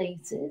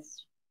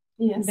places.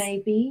 Yes.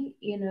 Maybe,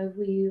 you know,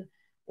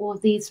 or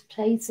these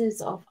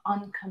places of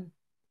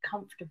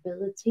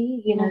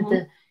uncomfortability, you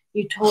know,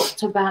 you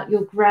talked about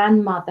your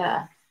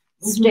grandmother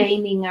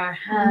staining her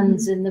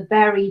hands in the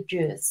berry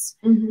juice,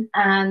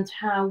 and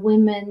how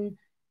women,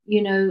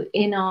 you know,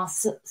 in our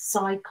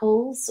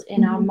cycles,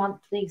 in our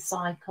monthly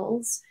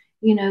cycles,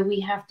 you know,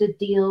 we have to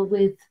deal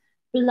with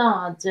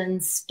blood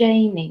and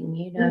staining,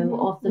 you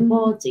know, of the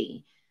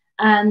body,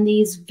 and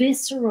these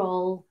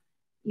visceral,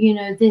 you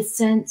know, this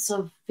sense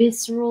of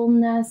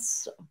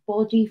visceralness,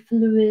 body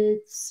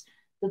fluids,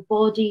 the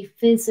body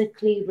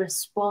physically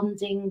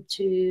responding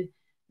to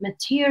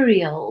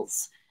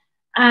materials.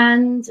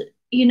 And,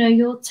 you know,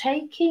 you're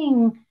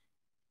taking,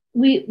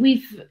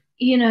 we've,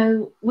 you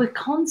know, we're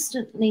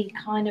constantly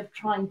kind of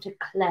trying to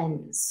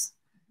cleanse,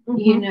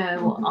 you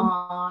know,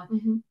 our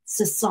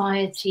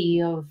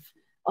society of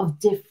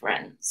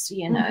difference,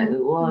 you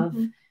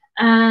know,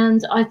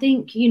 and I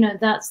think, you know,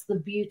 that's the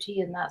beauty,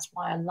 and that's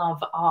why I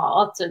love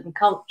art and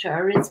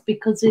culture. It's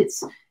because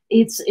it's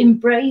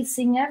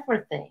embracing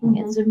everything.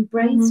 It's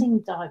embracing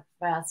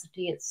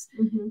diversity.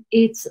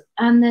 It's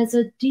and there's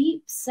a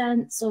deep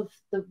sense of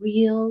the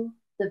real,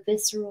 the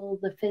visceral,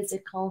 the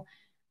physical,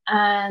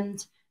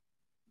 and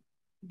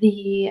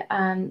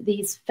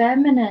these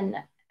feminine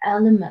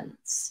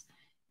elements,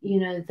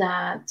 you know,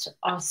 that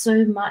are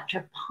so much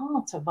a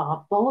part of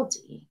our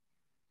body,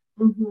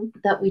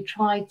 that we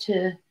try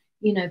to,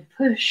 you know,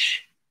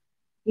 push,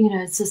 you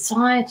know,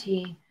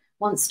 society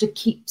wants to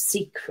keep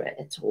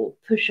secret or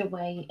push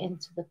away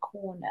into the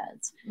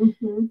corners.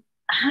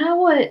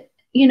 How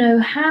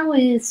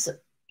is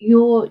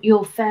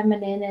your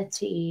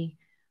femininity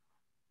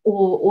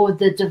or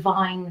the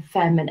divine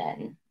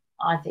feminine,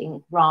 I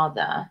think,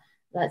 rather,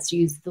 let's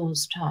use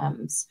those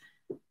terms,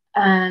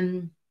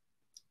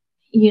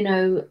 you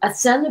know, a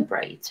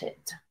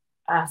celebrated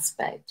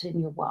aspect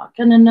in your work,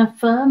 and an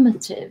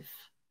affirmative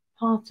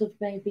part of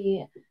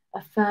maybe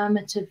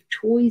affirmative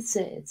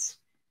choices?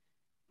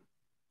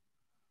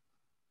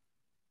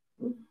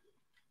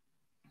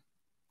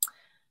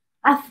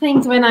 I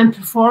think when I'm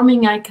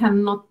performing, I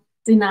cannot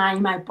deny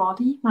my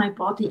body. My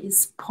body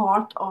is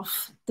part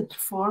of the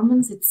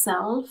performance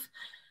itself,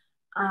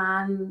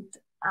 and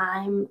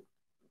I'm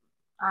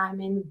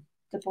in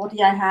the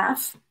body I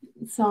have.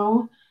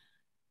 So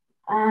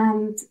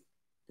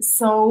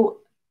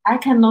I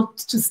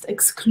cannot just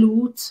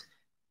exclude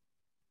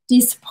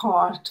this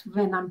part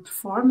when I'm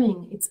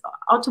performing. It's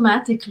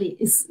automatically,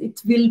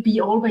 it will be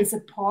always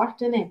a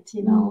part in it,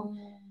 you know.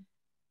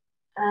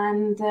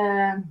 And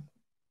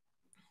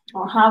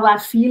or how I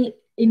feel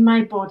in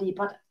my body.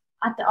 But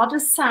at the other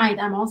side,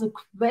 I'm also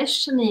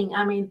questioning,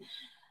 I mean,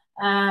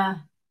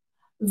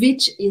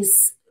 which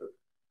is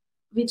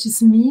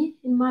me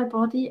in my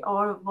body,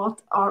 or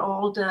what are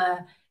all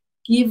the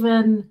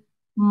given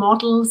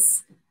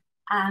models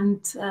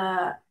and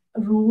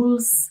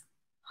rules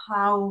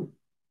how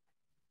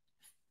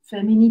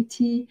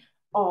femininity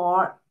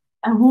or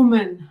a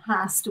woman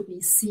has to be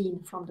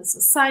seen from the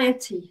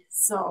society.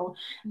 So,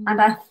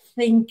 and I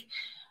think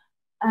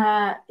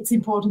it's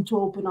important to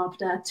open up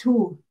that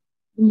too.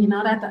 You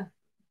know, that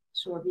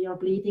sure we are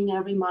bleeding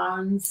every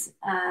month,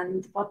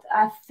 but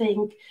I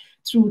think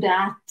through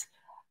that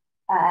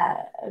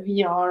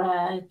we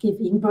are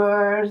giving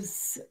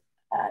birth,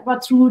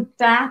 but through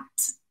that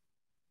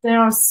there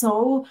are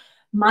so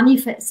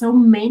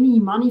many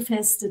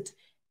manifested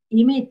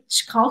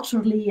image,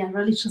 culturally and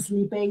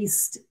religiously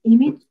based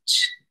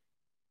image,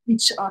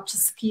 which are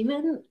just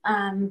given,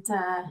 and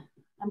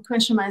I'm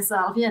questioning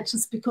myself, yeah,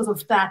 just because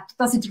of that,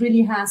 does it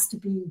really has to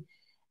be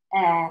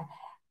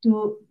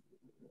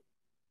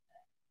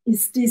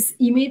is this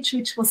image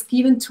which was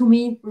given to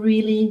me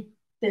really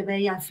the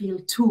way I feel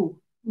too?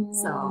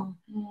 So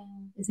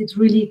is it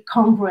really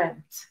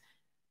congruent?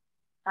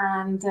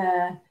 And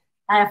I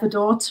have a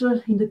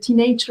daughter in the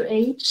teenager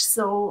age,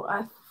 so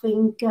I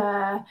think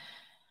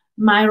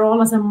my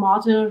role as a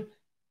mother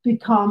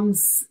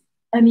becomes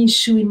an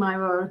issue in my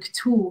work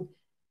too,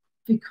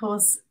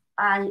 because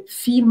I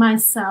feel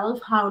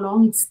myself how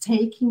long it's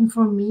taking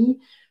for me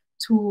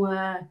to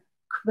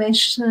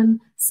question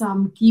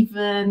some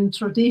given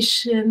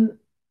tradition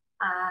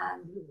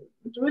and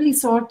really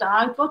sort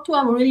out what do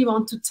I really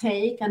want to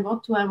take and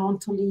what do I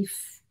want to leave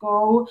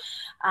go,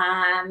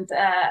 and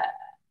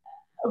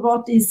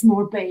what is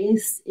more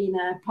based in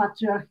a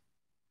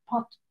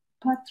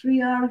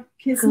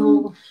patriarchism.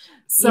 Cool.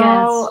 So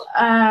yes.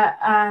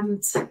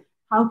 And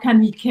how can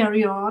we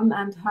carry on,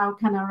 and how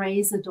can I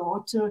raise a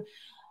daughter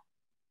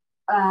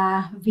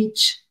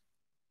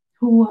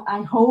who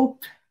I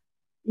hope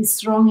is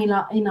strong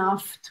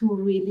enough to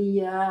really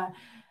have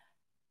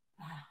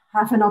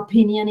an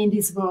opinion in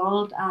this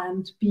world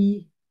and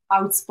be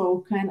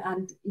outspoken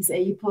and is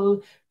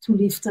able to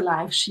live the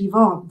life she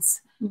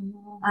wants.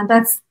 And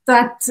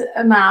that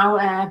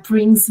now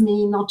brings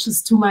me not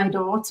just to my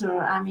daughter.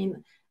 I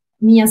mean,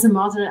 me as a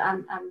mother,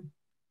 I'm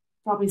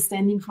probably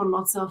standing for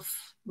lots of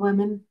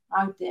women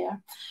out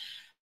there,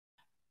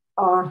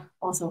 or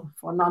also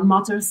for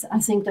non-mothers. I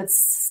think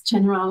that's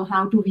general.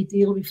 How do we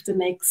deal with the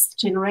next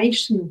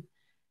generation?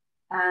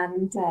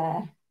 And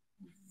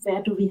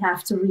where do we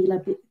have to really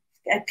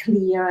a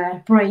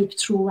clear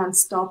breakthrough and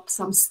stop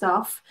some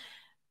stuff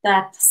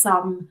that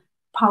some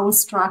power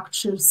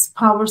structures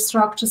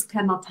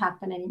cannot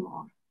happen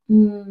anymore.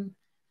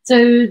 So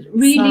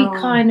really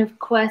kind of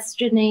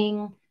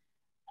questioning.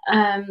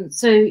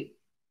 So,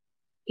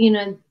 you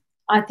know,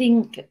 I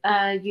think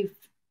you've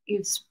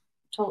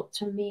talked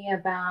to me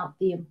about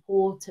the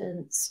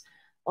importance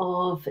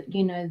of,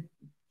 you know,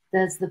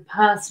 there's the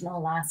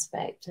personal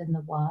aspect in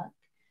the work,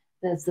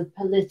 there's the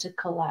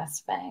political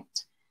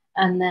aspect,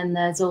 and then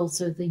there's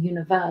also the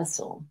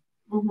universal.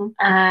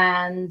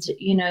 And,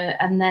 you know,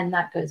 and then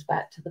that goes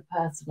back to the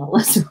personal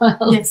as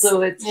well. Yes.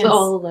 So it's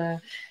all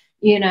the,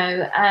 you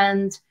know,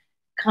 and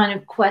kind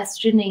of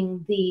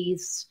questioning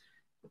these,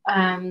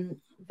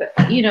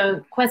 you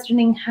know,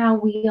 questioning how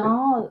we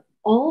are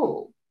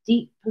all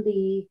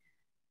deeply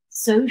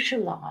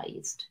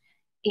socialized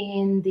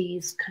in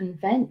these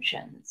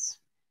conventions.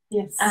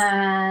 Yes.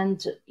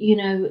 And, you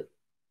know,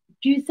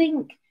 do you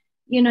think,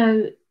 you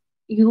know,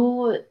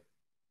 you're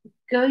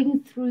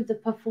going through the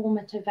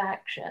performative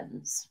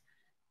actions,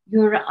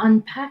 you're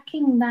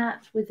unpacking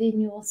that within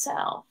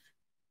yourself.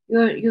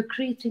 You're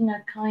creating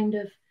a kind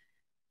of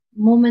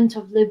moment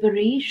of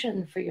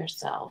liberation for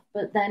yourself,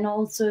 but then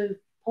also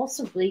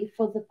possibly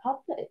for the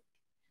public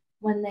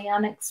when they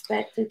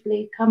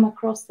unexpectedly come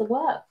across the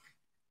work.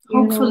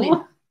 Hopefully.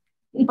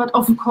 But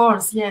of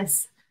course,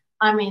 yes.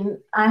 I mean,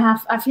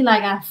 I feel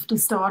like I have to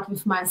start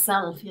with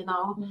myself, you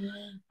know,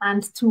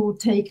 and to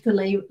take the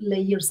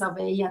layers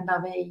away and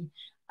away.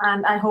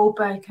 And I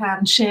hope I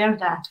can share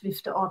that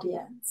with the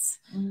audience.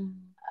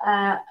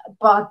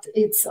 But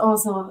it's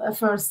also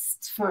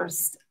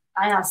first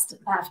I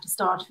have to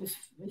start with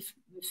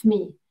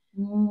me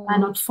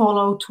and not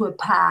follow to a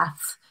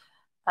path.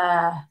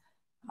 I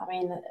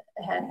mean,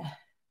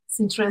 it's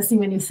interesting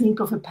when you think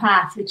of a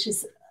path which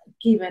is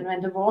given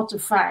when the water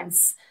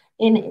finds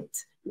in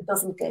it. It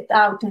doesn't get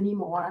out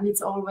anymore, and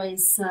it's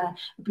always a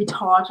bit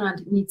harder,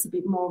 and it needs a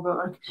bit more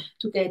work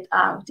to get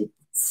out.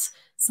 It's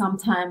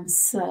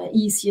sometimes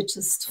easier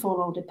just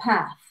follow the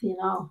path, you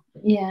know.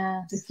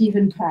 Yeah, the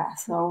given path.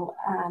 So,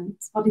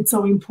 but it's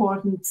so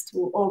important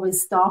to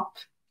always stop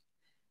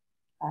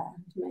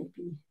and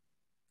maybe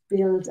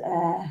build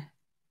a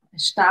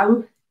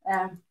stau,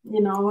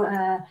 you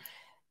know,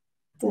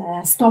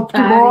 stop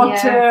the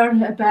water,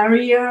 a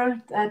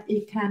barrier that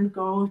it can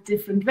go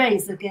different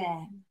ways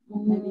again.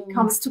 Maybe it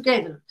comes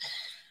together.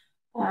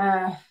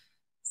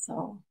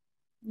 So,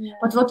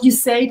 but what you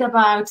said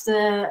about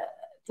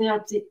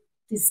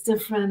these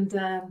different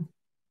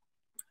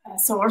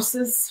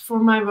sources for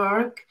my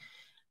work,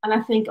 and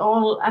I think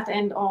at the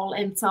end all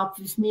ends up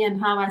with me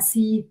and how I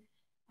see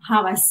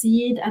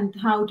it, and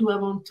how do I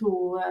want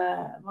to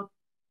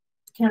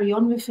carry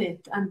on with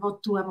it, and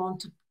what do I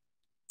want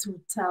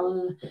to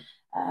tell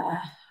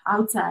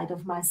outside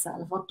of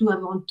myself, what do I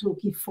want to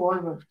give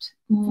forward,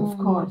 of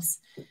course.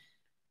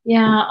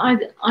 Yeah,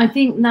 I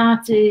think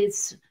that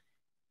is,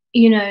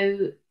 you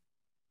know,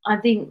 I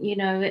think, you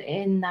know,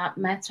 in that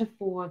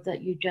metaphor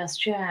that you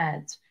just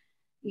shared,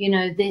 you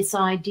know, this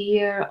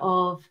idea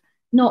of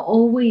not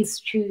always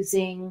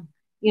choosing,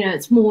 you know,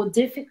 it's more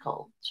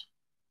difficult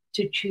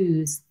to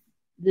choose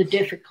the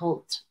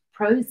difficult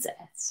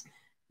process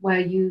where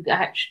you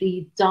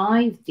actually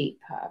dive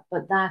deeper,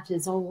 but that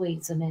is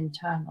always an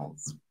internal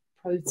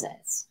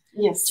process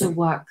to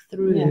work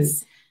through.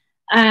 Yes.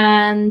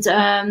 And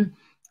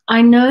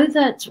I know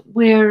that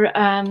we're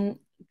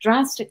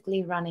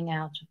drastically running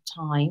out of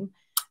time,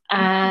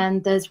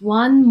 and there's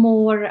one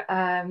more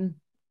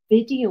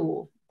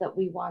video that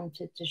we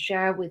wanted to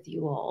share with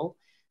you all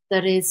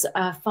that is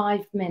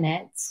 5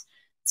 minutes.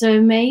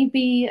 So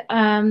maybe,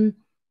 and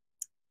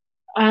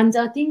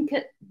I think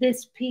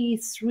this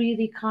piece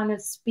really kind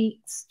of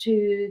speaks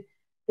to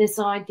this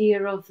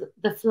idea of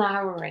the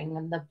flowering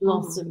and the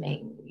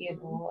blossoming, you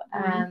know,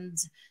 and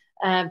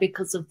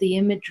because of the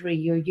imagery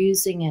you're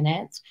using in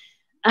it.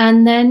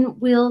 And then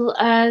we'll,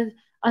 I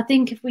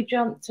think if we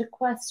jump to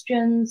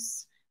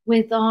questions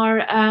with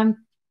our,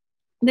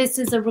 this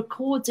is a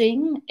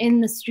recording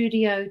in the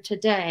studio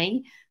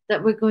today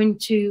that we're going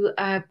to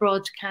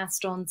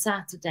broadcast on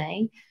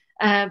Saturday.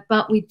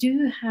 But we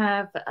do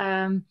have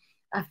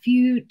a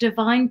few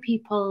divine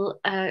people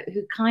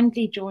who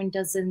kindly joined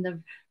us in the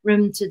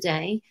room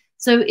today.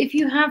 So if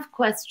you have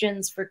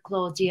questions for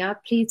Claudia,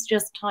 please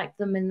just type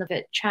them in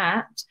the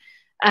chat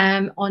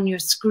on your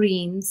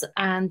screens,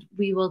 and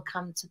we will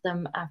come to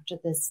them after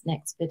this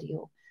next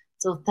video.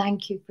 So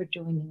thank you for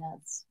joining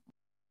us.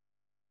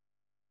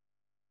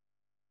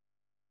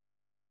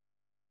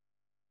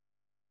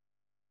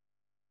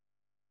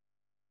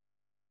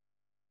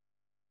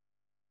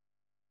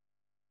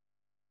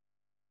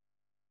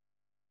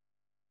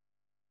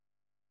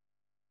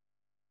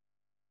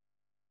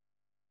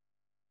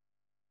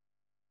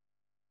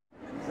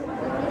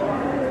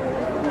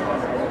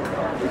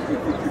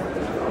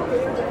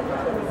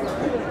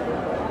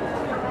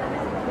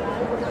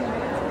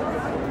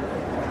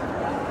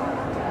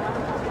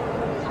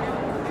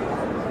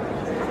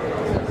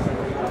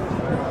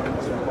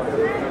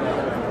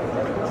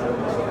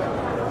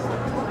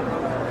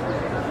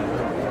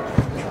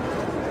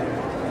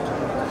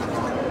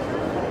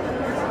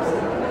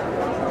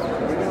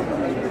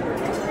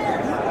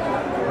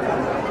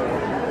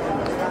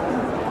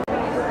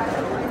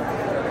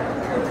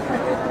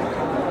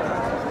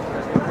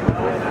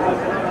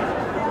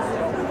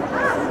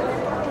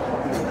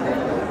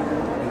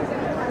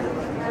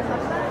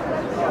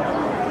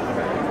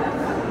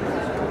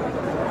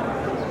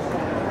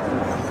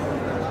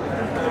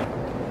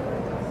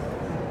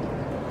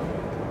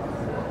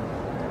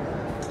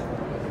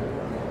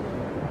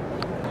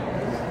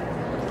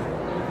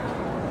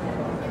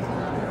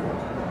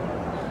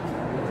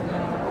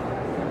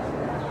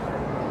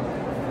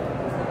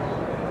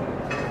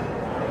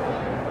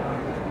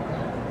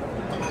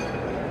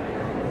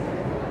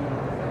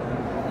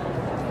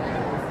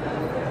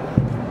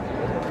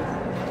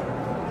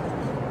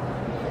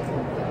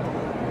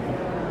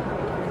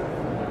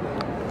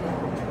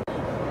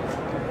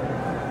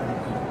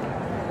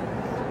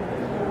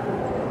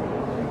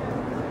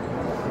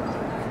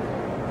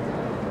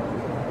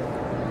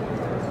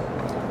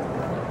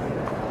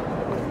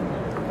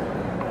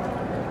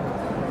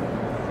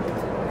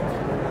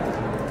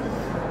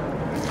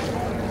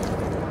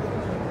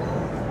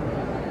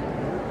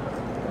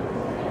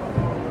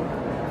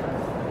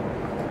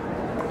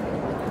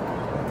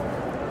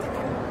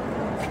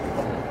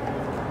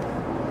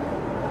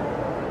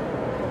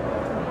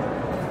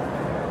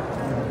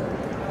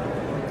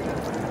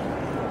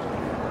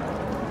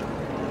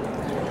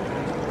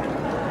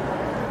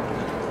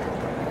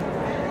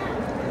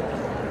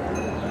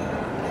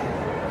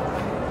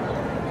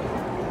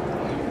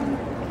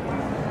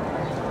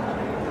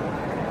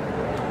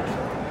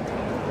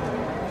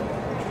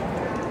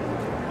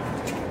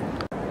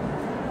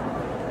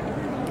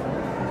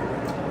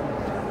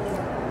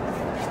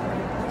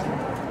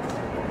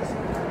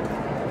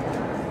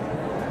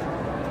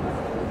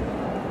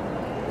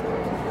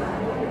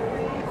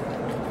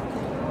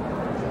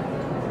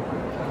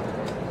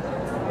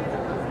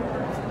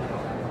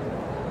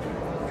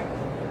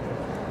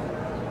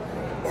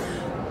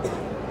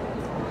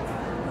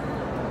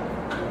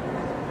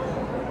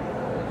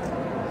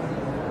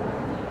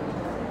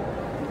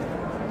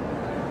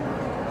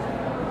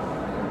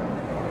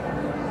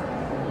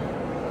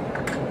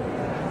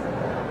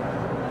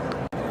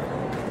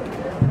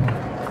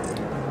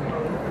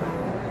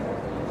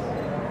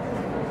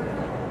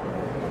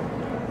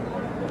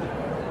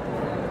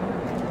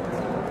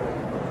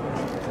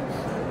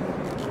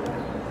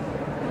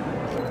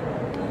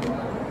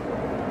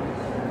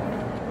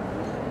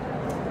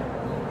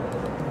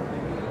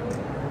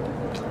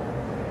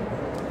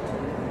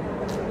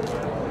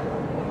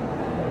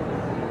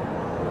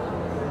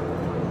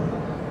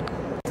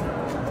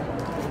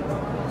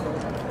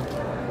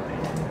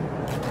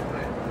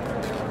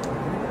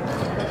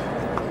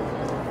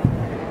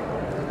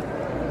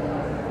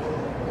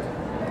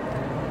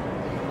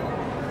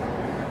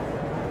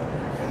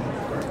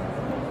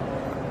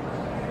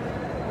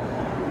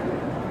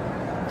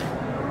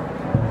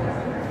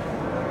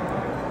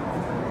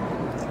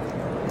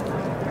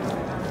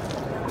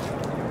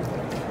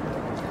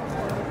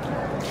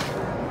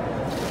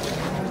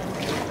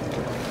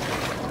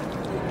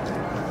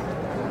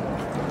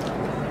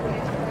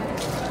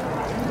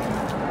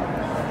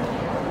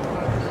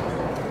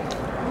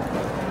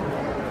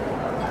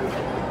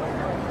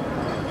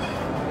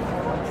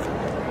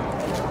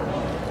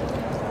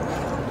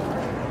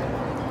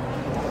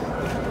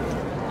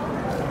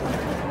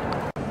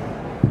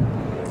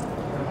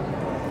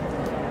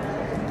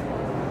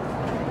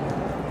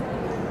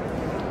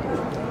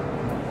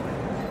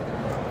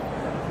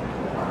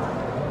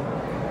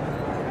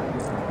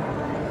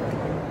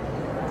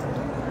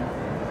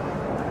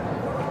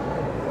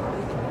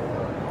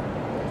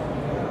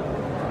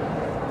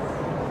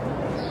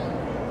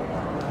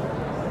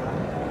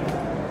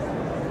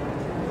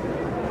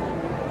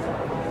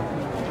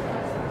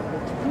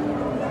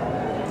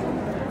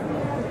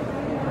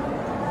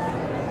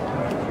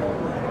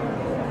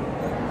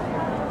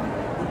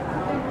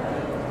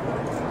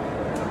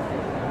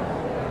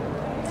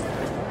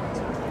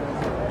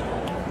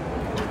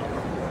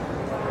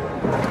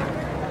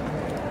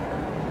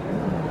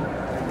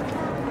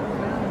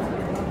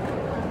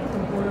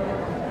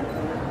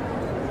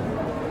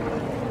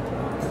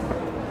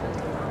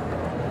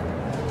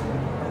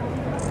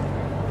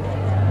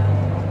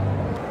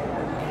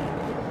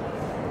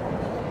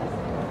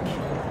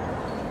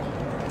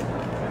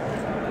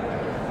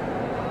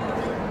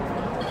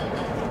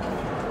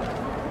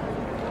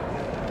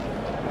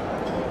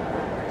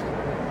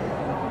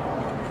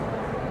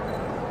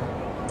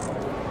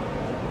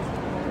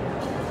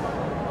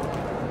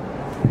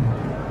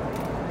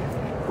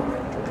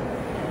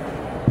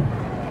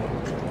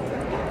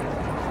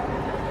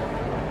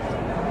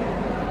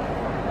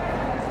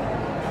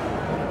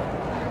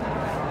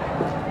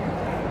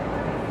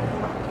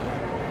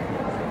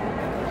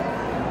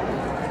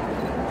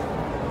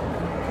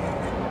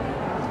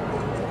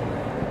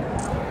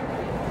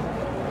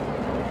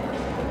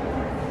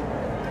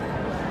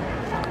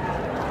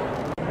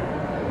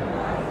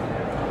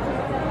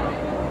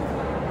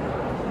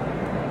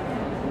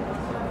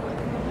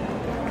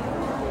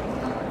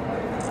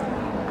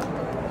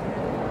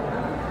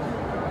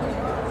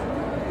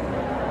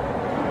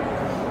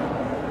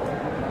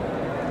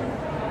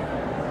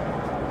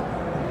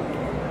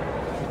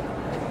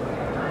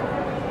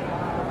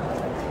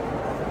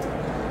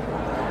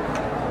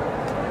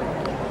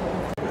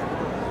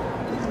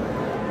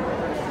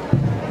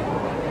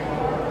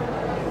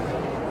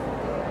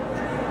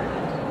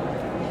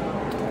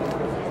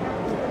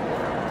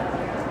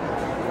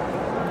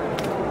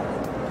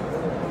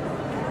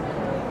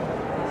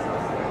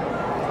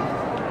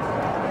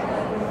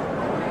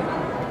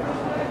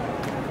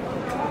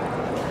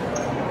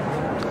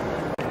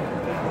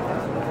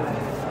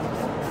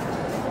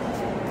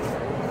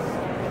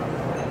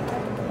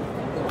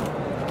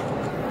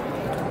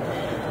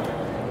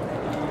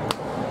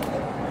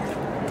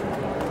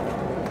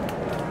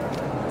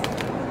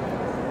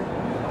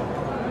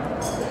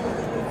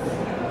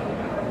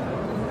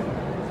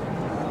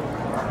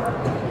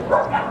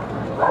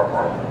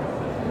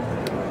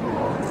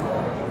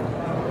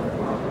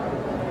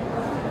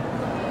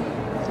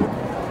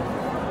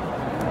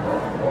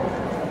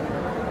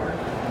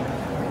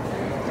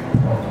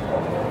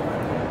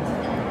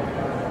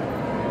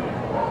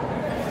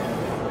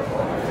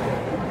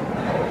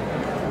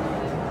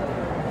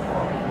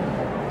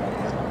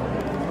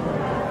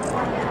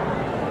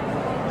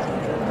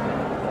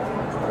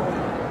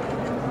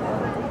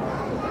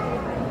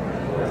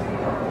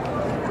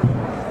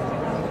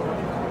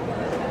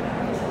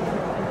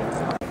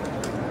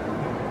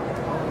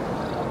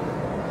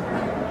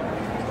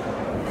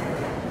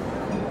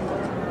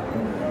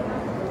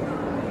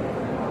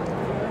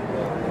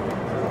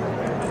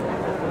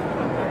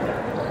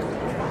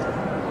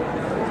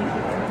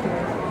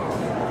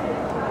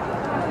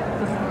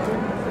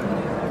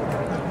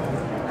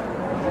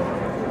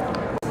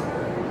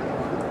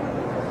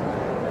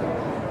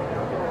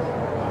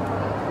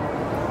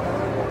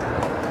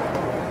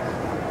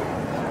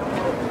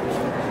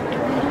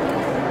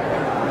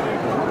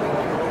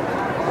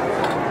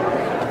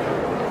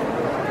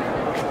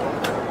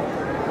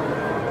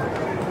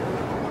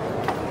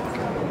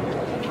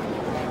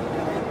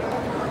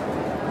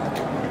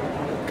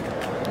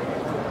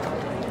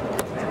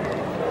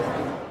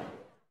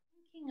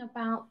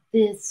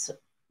 this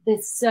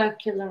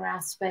circular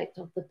aspect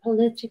of the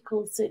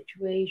political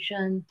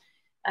situation,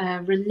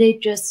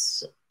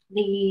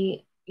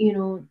 religiously, you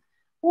know,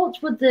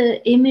 what were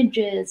the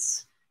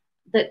images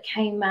that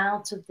came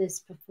out of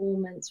this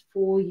performance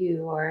for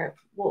you, or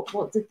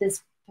what did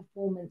this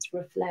performance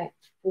reflect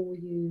for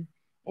you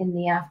in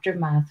the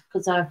aftermath?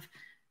 Because I've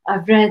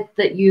read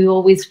that you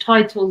always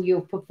title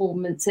your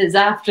performances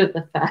after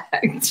the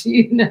fact,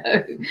 you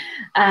know,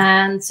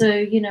 and so,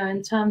 you know,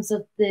 in terms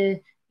of the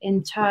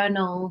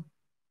internal,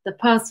 the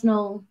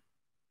personal,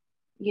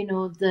 you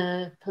know,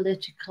 the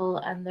political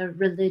and the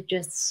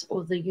religious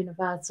or the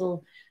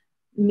universal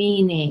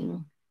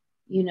meaning,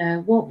 you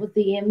know, what were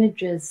the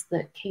images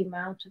that came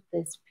out of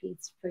this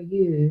piece for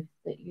you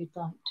that you'd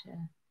like to,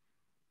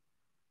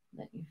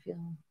 that you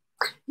feel?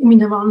 You mean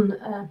the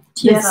one,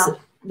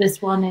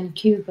 this one in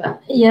Cuba?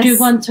 Yes. Do you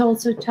want to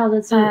also tell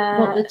us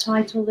what the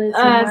title is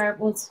and where it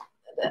was?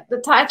 The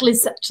title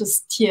is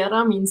just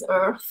Tierra, means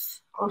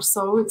earth or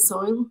soil,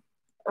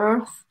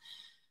 earth.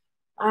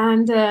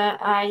 And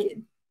I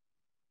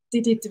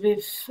did it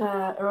with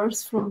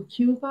earth from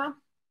Cuba.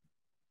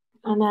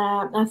 And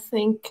I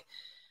think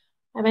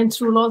I went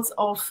through lots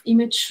of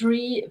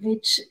imagery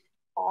which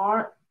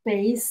are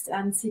based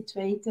and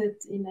situated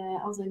in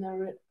also in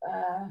a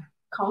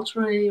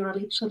culturally,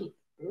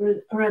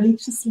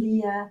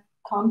 religiously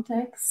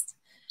context.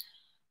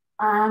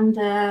 And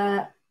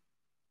I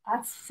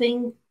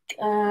think,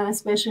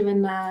 especially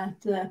when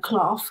the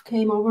cloth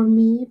came over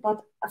me,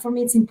 but for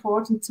me it's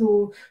important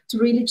to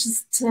really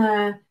just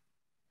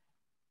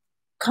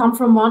come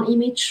from one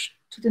image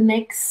to the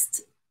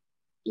next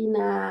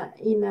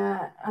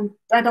and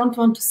I don't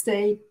want to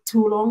stay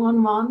too long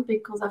on one,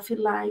 because I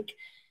feel like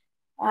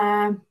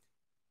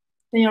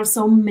there are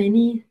so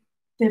many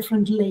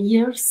different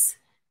layers,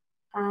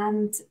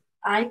 and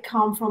I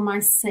come from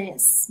my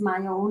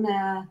own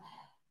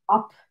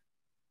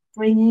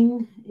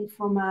upbringing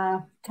from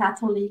a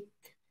Catholic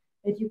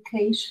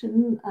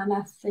education, and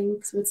I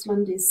think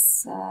Switzerland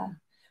is,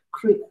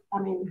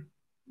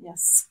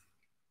 yes,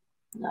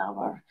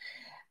 our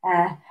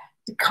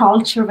the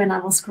culture when I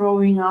was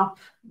growing up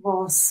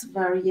was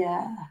very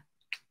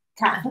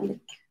Catholic,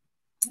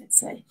 let's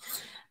say,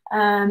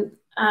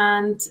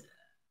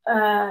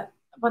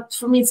 but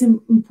for me it's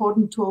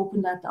important to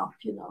open that up,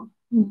 you know,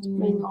 to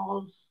bring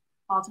all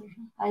other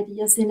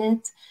ideas in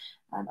it,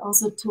 and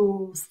also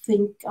to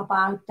think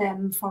about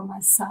them for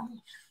myself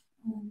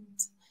and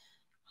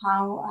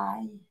how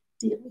I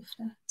deal with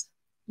that.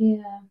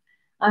 Yeah,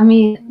 I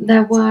mean,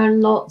 there were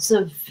lots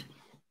of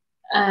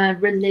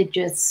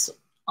religious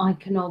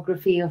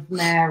iconography of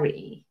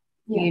Mary,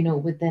 you know,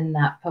 within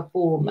that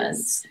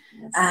performance.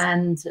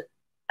 Yes.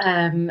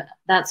 And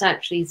that's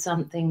actually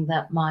something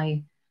that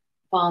my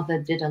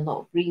father did a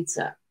lot of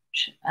research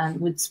and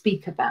would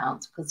speak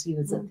about, because he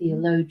was a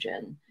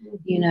theologian,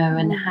 you know,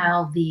 and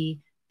how the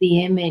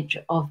image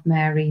of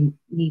Mary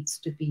needs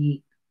to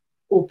be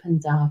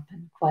opened up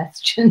and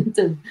questioned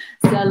and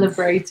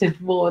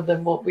celebrated more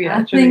than what we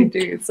actually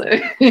do. So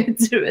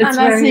it's and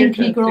I think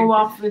we grow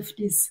up with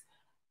this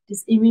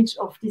image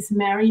of this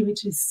Mary,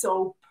 which is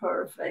so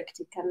perfect,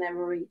 you can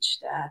never reach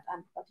that,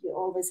 but you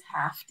always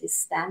have this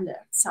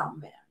standard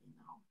somewhere,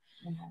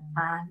 you know.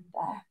 And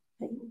I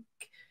think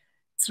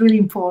it's really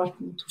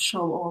important to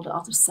show all the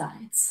other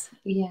sides.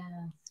 Yes,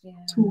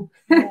 too.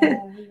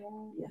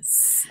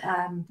 Yes,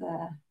 and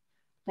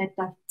let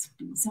that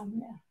be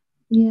somewhere.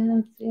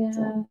 Yes,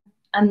 so,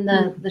 and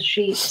the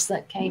shapes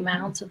that came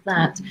out of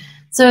that.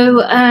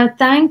 So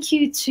thank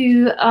you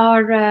to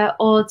our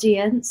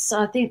audience.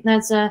 I think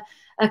there's a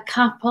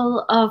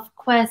couple of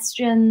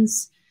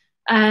questions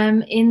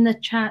in the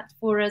chat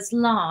for us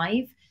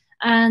live,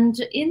 and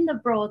in the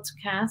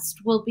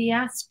broadcast we'll be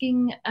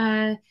asking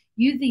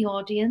you, the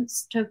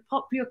audience, to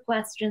pop your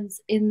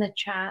questions in the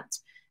chat,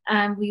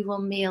 and we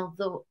will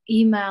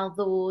email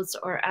those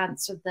or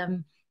answer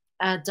them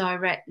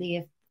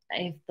directly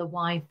if the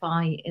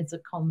Wi-Fi is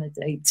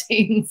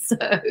accommodating. So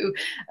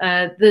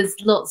there's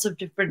lots of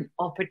different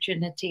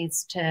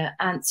opportunities to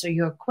answer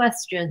your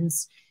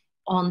questions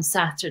on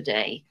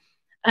Saturday.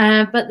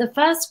 But the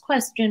first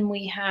question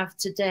we have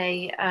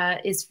today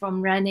is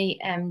from Rennie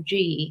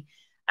MG,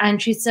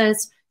 and she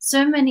says,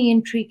 so many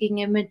intriguing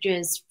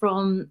images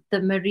from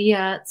the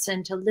Maria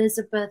St.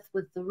 Elizabeth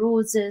with the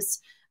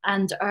roses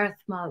and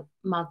Earth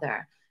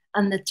Mother,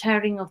 and the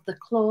tearing of the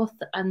cloth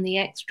and the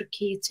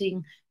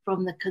extricating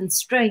from the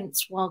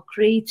constraints while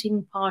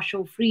creating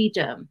partial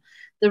freedom.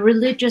 The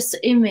religious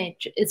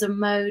image is a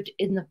mode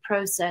in the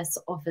process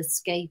of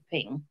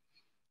escaping.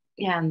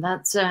 Yeah, and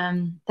that's,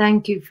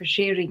 thank you for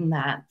sharing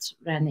that,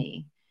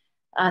 Rennie.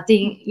 I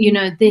think, you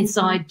know, this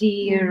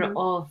idea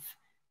of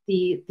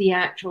the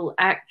actual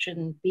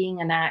action being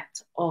an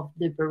act of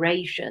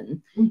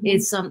liberation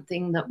is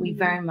something that we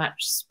very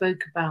much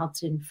spoke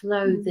about in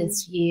Flow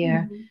this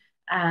year.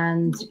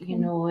 And, you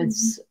know,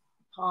 it's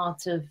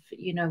part of,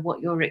 you know,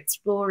 what you're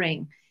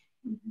exploring.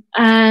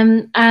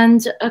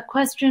 And a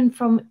question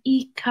from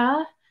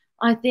Ika,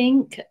 I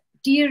think.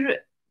 Dear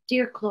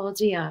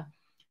Claudia,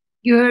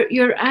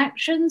 Your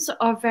actions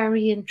are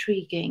very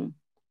intriguing.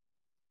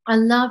 I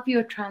love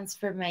your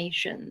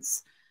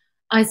transformations.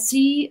 I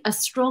see a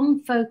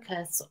strong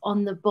focus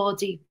on the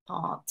body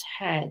part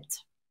head.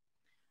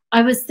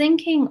 I was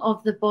thinking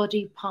of the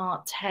body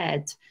part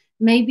head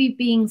maybe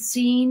being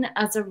seen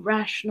as a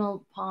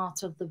rational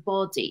part of the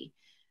body.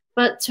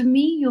 But to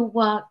me, your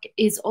work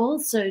is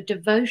also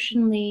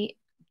devotional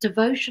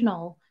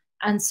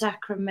and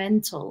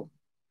sacramental.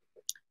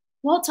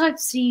 What I've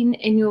seen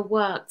in your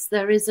works,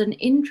 there is an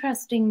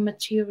interesting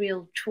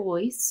material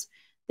choice.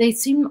 They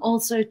seem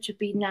also to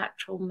be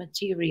natural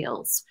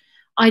materials.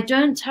 I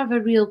don't have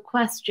a real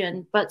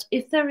question, but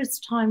if there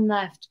is time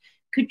left,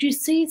 could you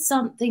say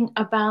something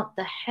about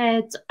the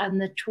head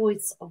and the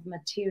choice of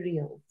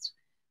materials?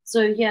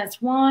 So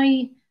yes,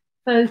 why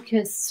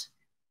focus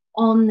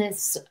on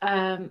this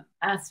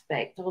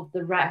aspect of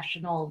the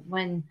rational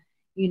when,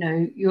 you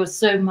know, you're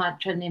so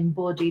much an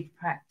embodied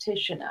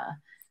practitioner?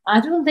 I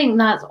don't think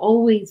that's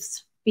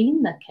always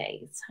been the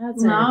case,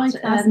 has it? No,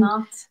 it has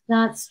not.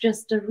 That's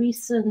just a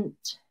recent,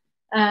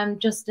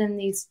 just in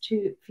these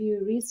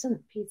few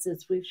recent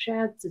pieces we've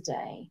shared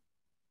today.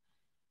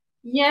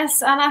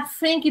 Yes, and I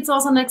think it's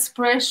also an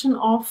expression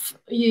of,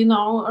 you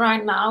know,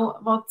 right now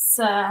what's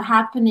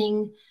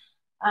happening.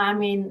 I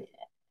mean,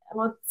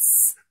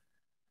 what's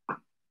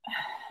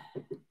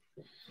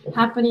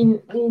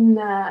happening in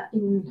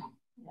the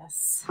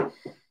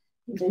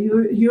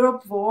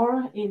Europe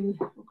war, in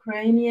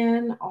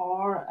Ukrainian,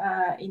 or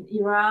in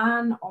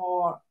Iran,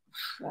 or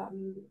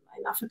in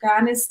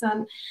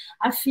Afghanistan.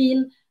 I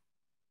feel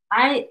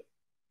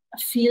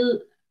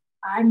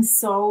I'm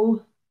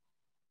so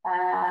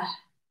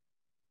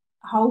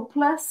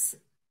hopeless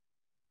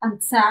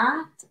and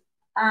sad,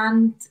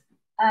 and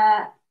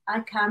I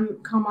can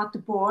come at the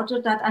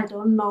border that I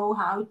don't know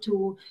how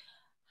to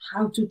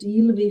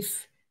deal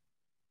with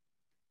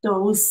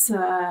those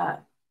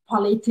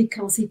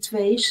political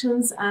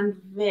situations,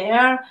 and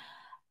where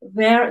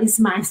is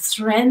my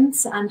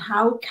strength, and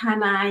how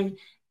can I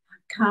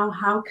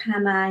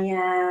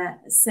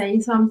say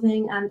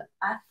something. And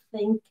I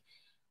think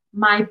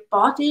my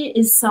body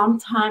is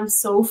sometimes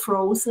so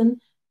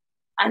frozen.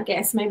 I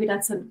guess maybe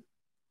that's an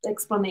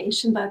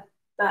explanation that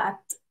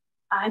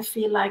I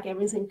feel like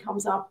everything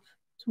comes up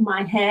to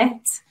my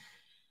head.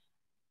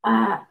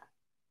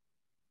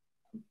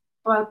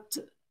 But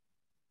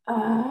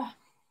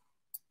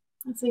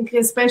I think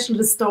especially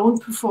the stone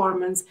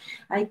performance,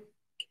 I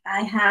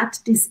had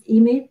this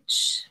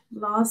image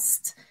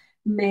last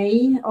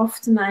May.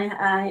 Often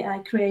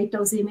I create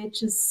those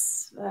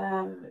images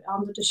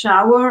under the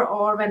shower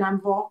or when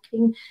I'm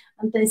walking,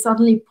 and they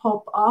suddenly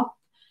pop up,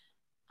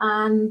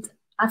 and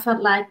I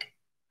felt like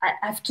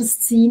I've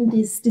just seen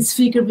this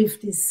figure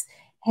with this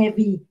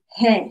heavy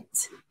head,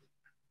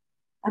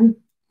 and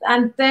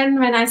then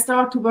when I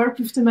start to work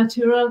with the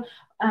material,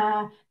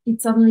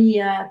 it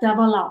suddenly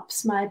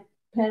develops. My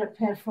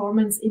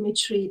performance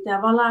imagery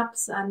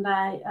develops, and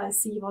I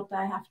see what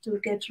I have to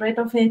get rid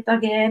of it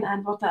again,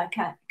 and what I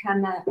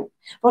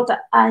what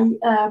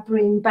I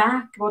bring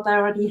back, what I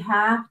already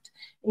have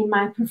in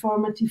my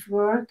performative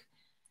work.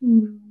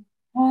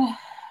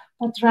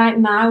 But right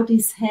now,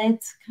 this head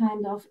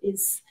kind of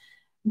is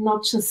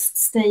not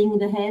just staying in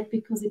the head,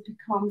 because it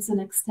becomes an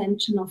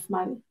extension of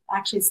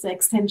actually it's the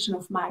extension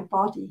of my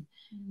body,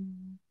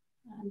 and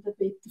a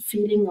bit the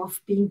feeling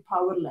of being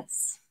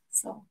powerless.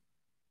 So,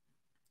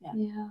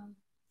 yeah.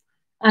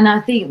 And I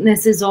think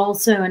this is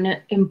also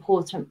an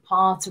important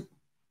part of,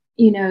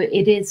 you know,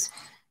 it is,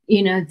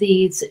 you know,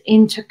 these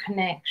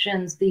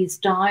interconnections, these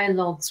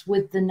dialogues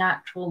with the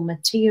natural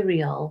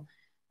material,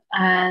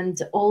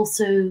 and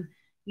also,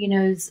 you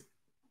know,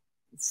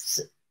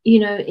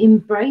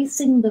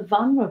 embracing the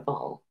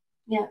vulnerable,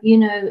 you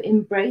know,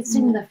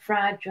 embracing the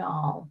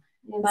fragile,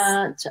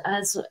 but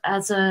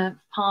as a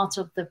part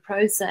of the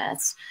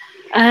process.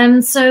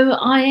 So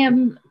I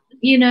am,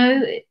 you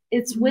know,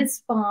 it's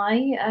whizzed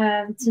by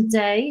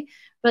today,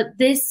 but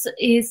this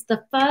is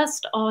the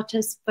first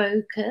artist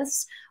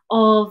focus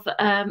of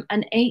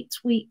an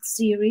 8-week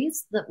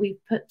series that we've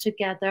put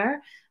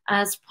together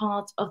as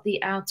part of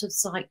the Out of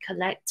Sight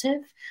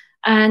Collective.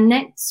 And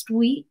next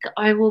week,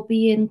 I will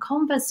be in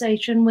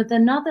conversation with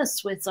another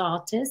Swiss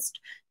artist,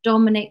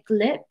 Dominic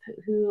Lipp,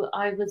 who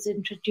I was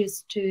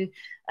introduced to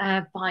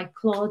by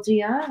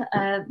Claudia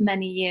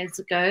many years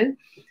ago.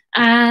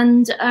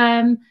 And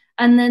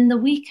then the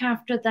week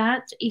after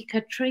that,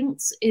 Ika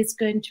Trinks is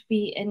going to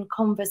be in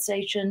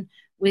conversation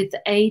with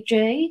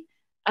AJ,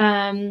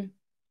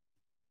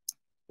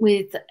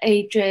 with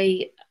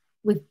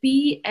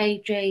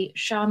B.A.J.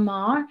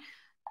 Sharma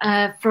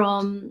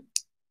from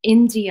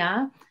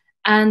India.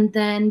 And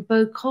then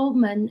Bo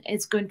Coleman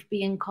is going to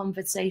be in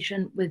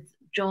conversation with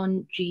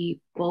John G.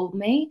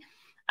 Bolme.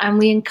 And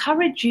we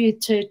encourage you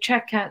to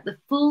check out the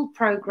full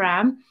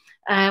program.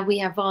 We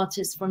have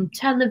artists from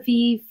Tel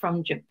Aviv,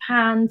 from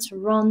Japan,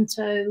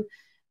 Toronto,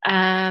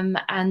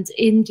 and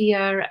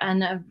India,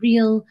 and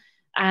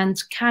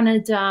and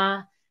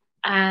Canada,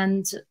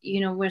 And, you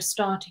know, we're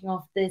starting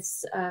off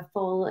this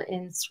fall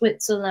in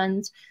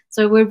Switzerland.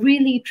 So we're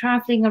really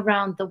traveling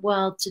around the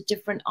world to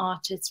different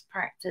artists'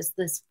 practice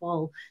this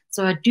fall.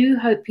 So I do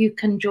hope you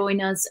can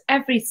join us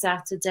every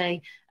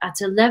Saturday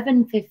at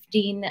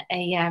 11:15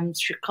 a.m.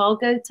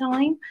 Chicago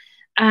time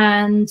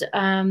and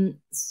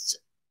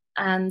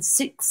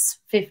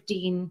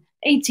 6:15,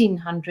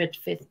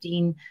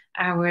 1815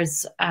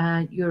 hours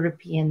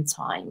European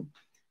time.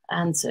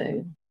 And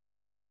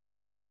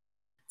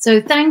so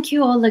thank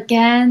you all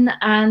again,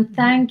 and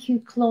thank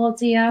you,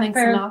 Claudia,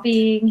 for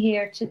being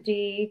here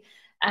today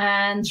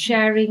and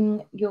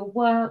sharing your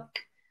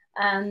work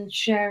and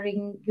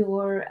sharing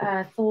your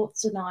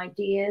thoughts and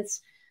ideas.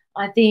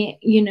 I think,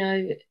 you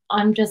know,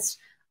 I'm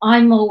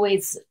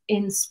always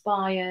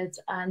inspired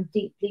and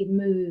deeply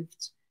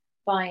moved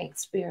by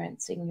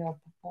experiencing your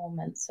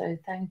performance. So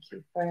thank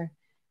you for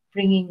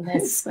bringing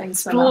this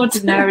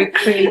extraordinary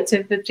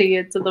creativity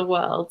into the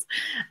world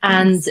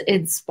and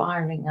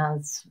inspiring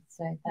us.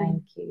 So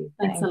thank you.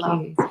 Thanks a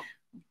lot. It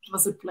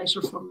was a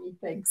pleasure for me.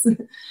 Thanks.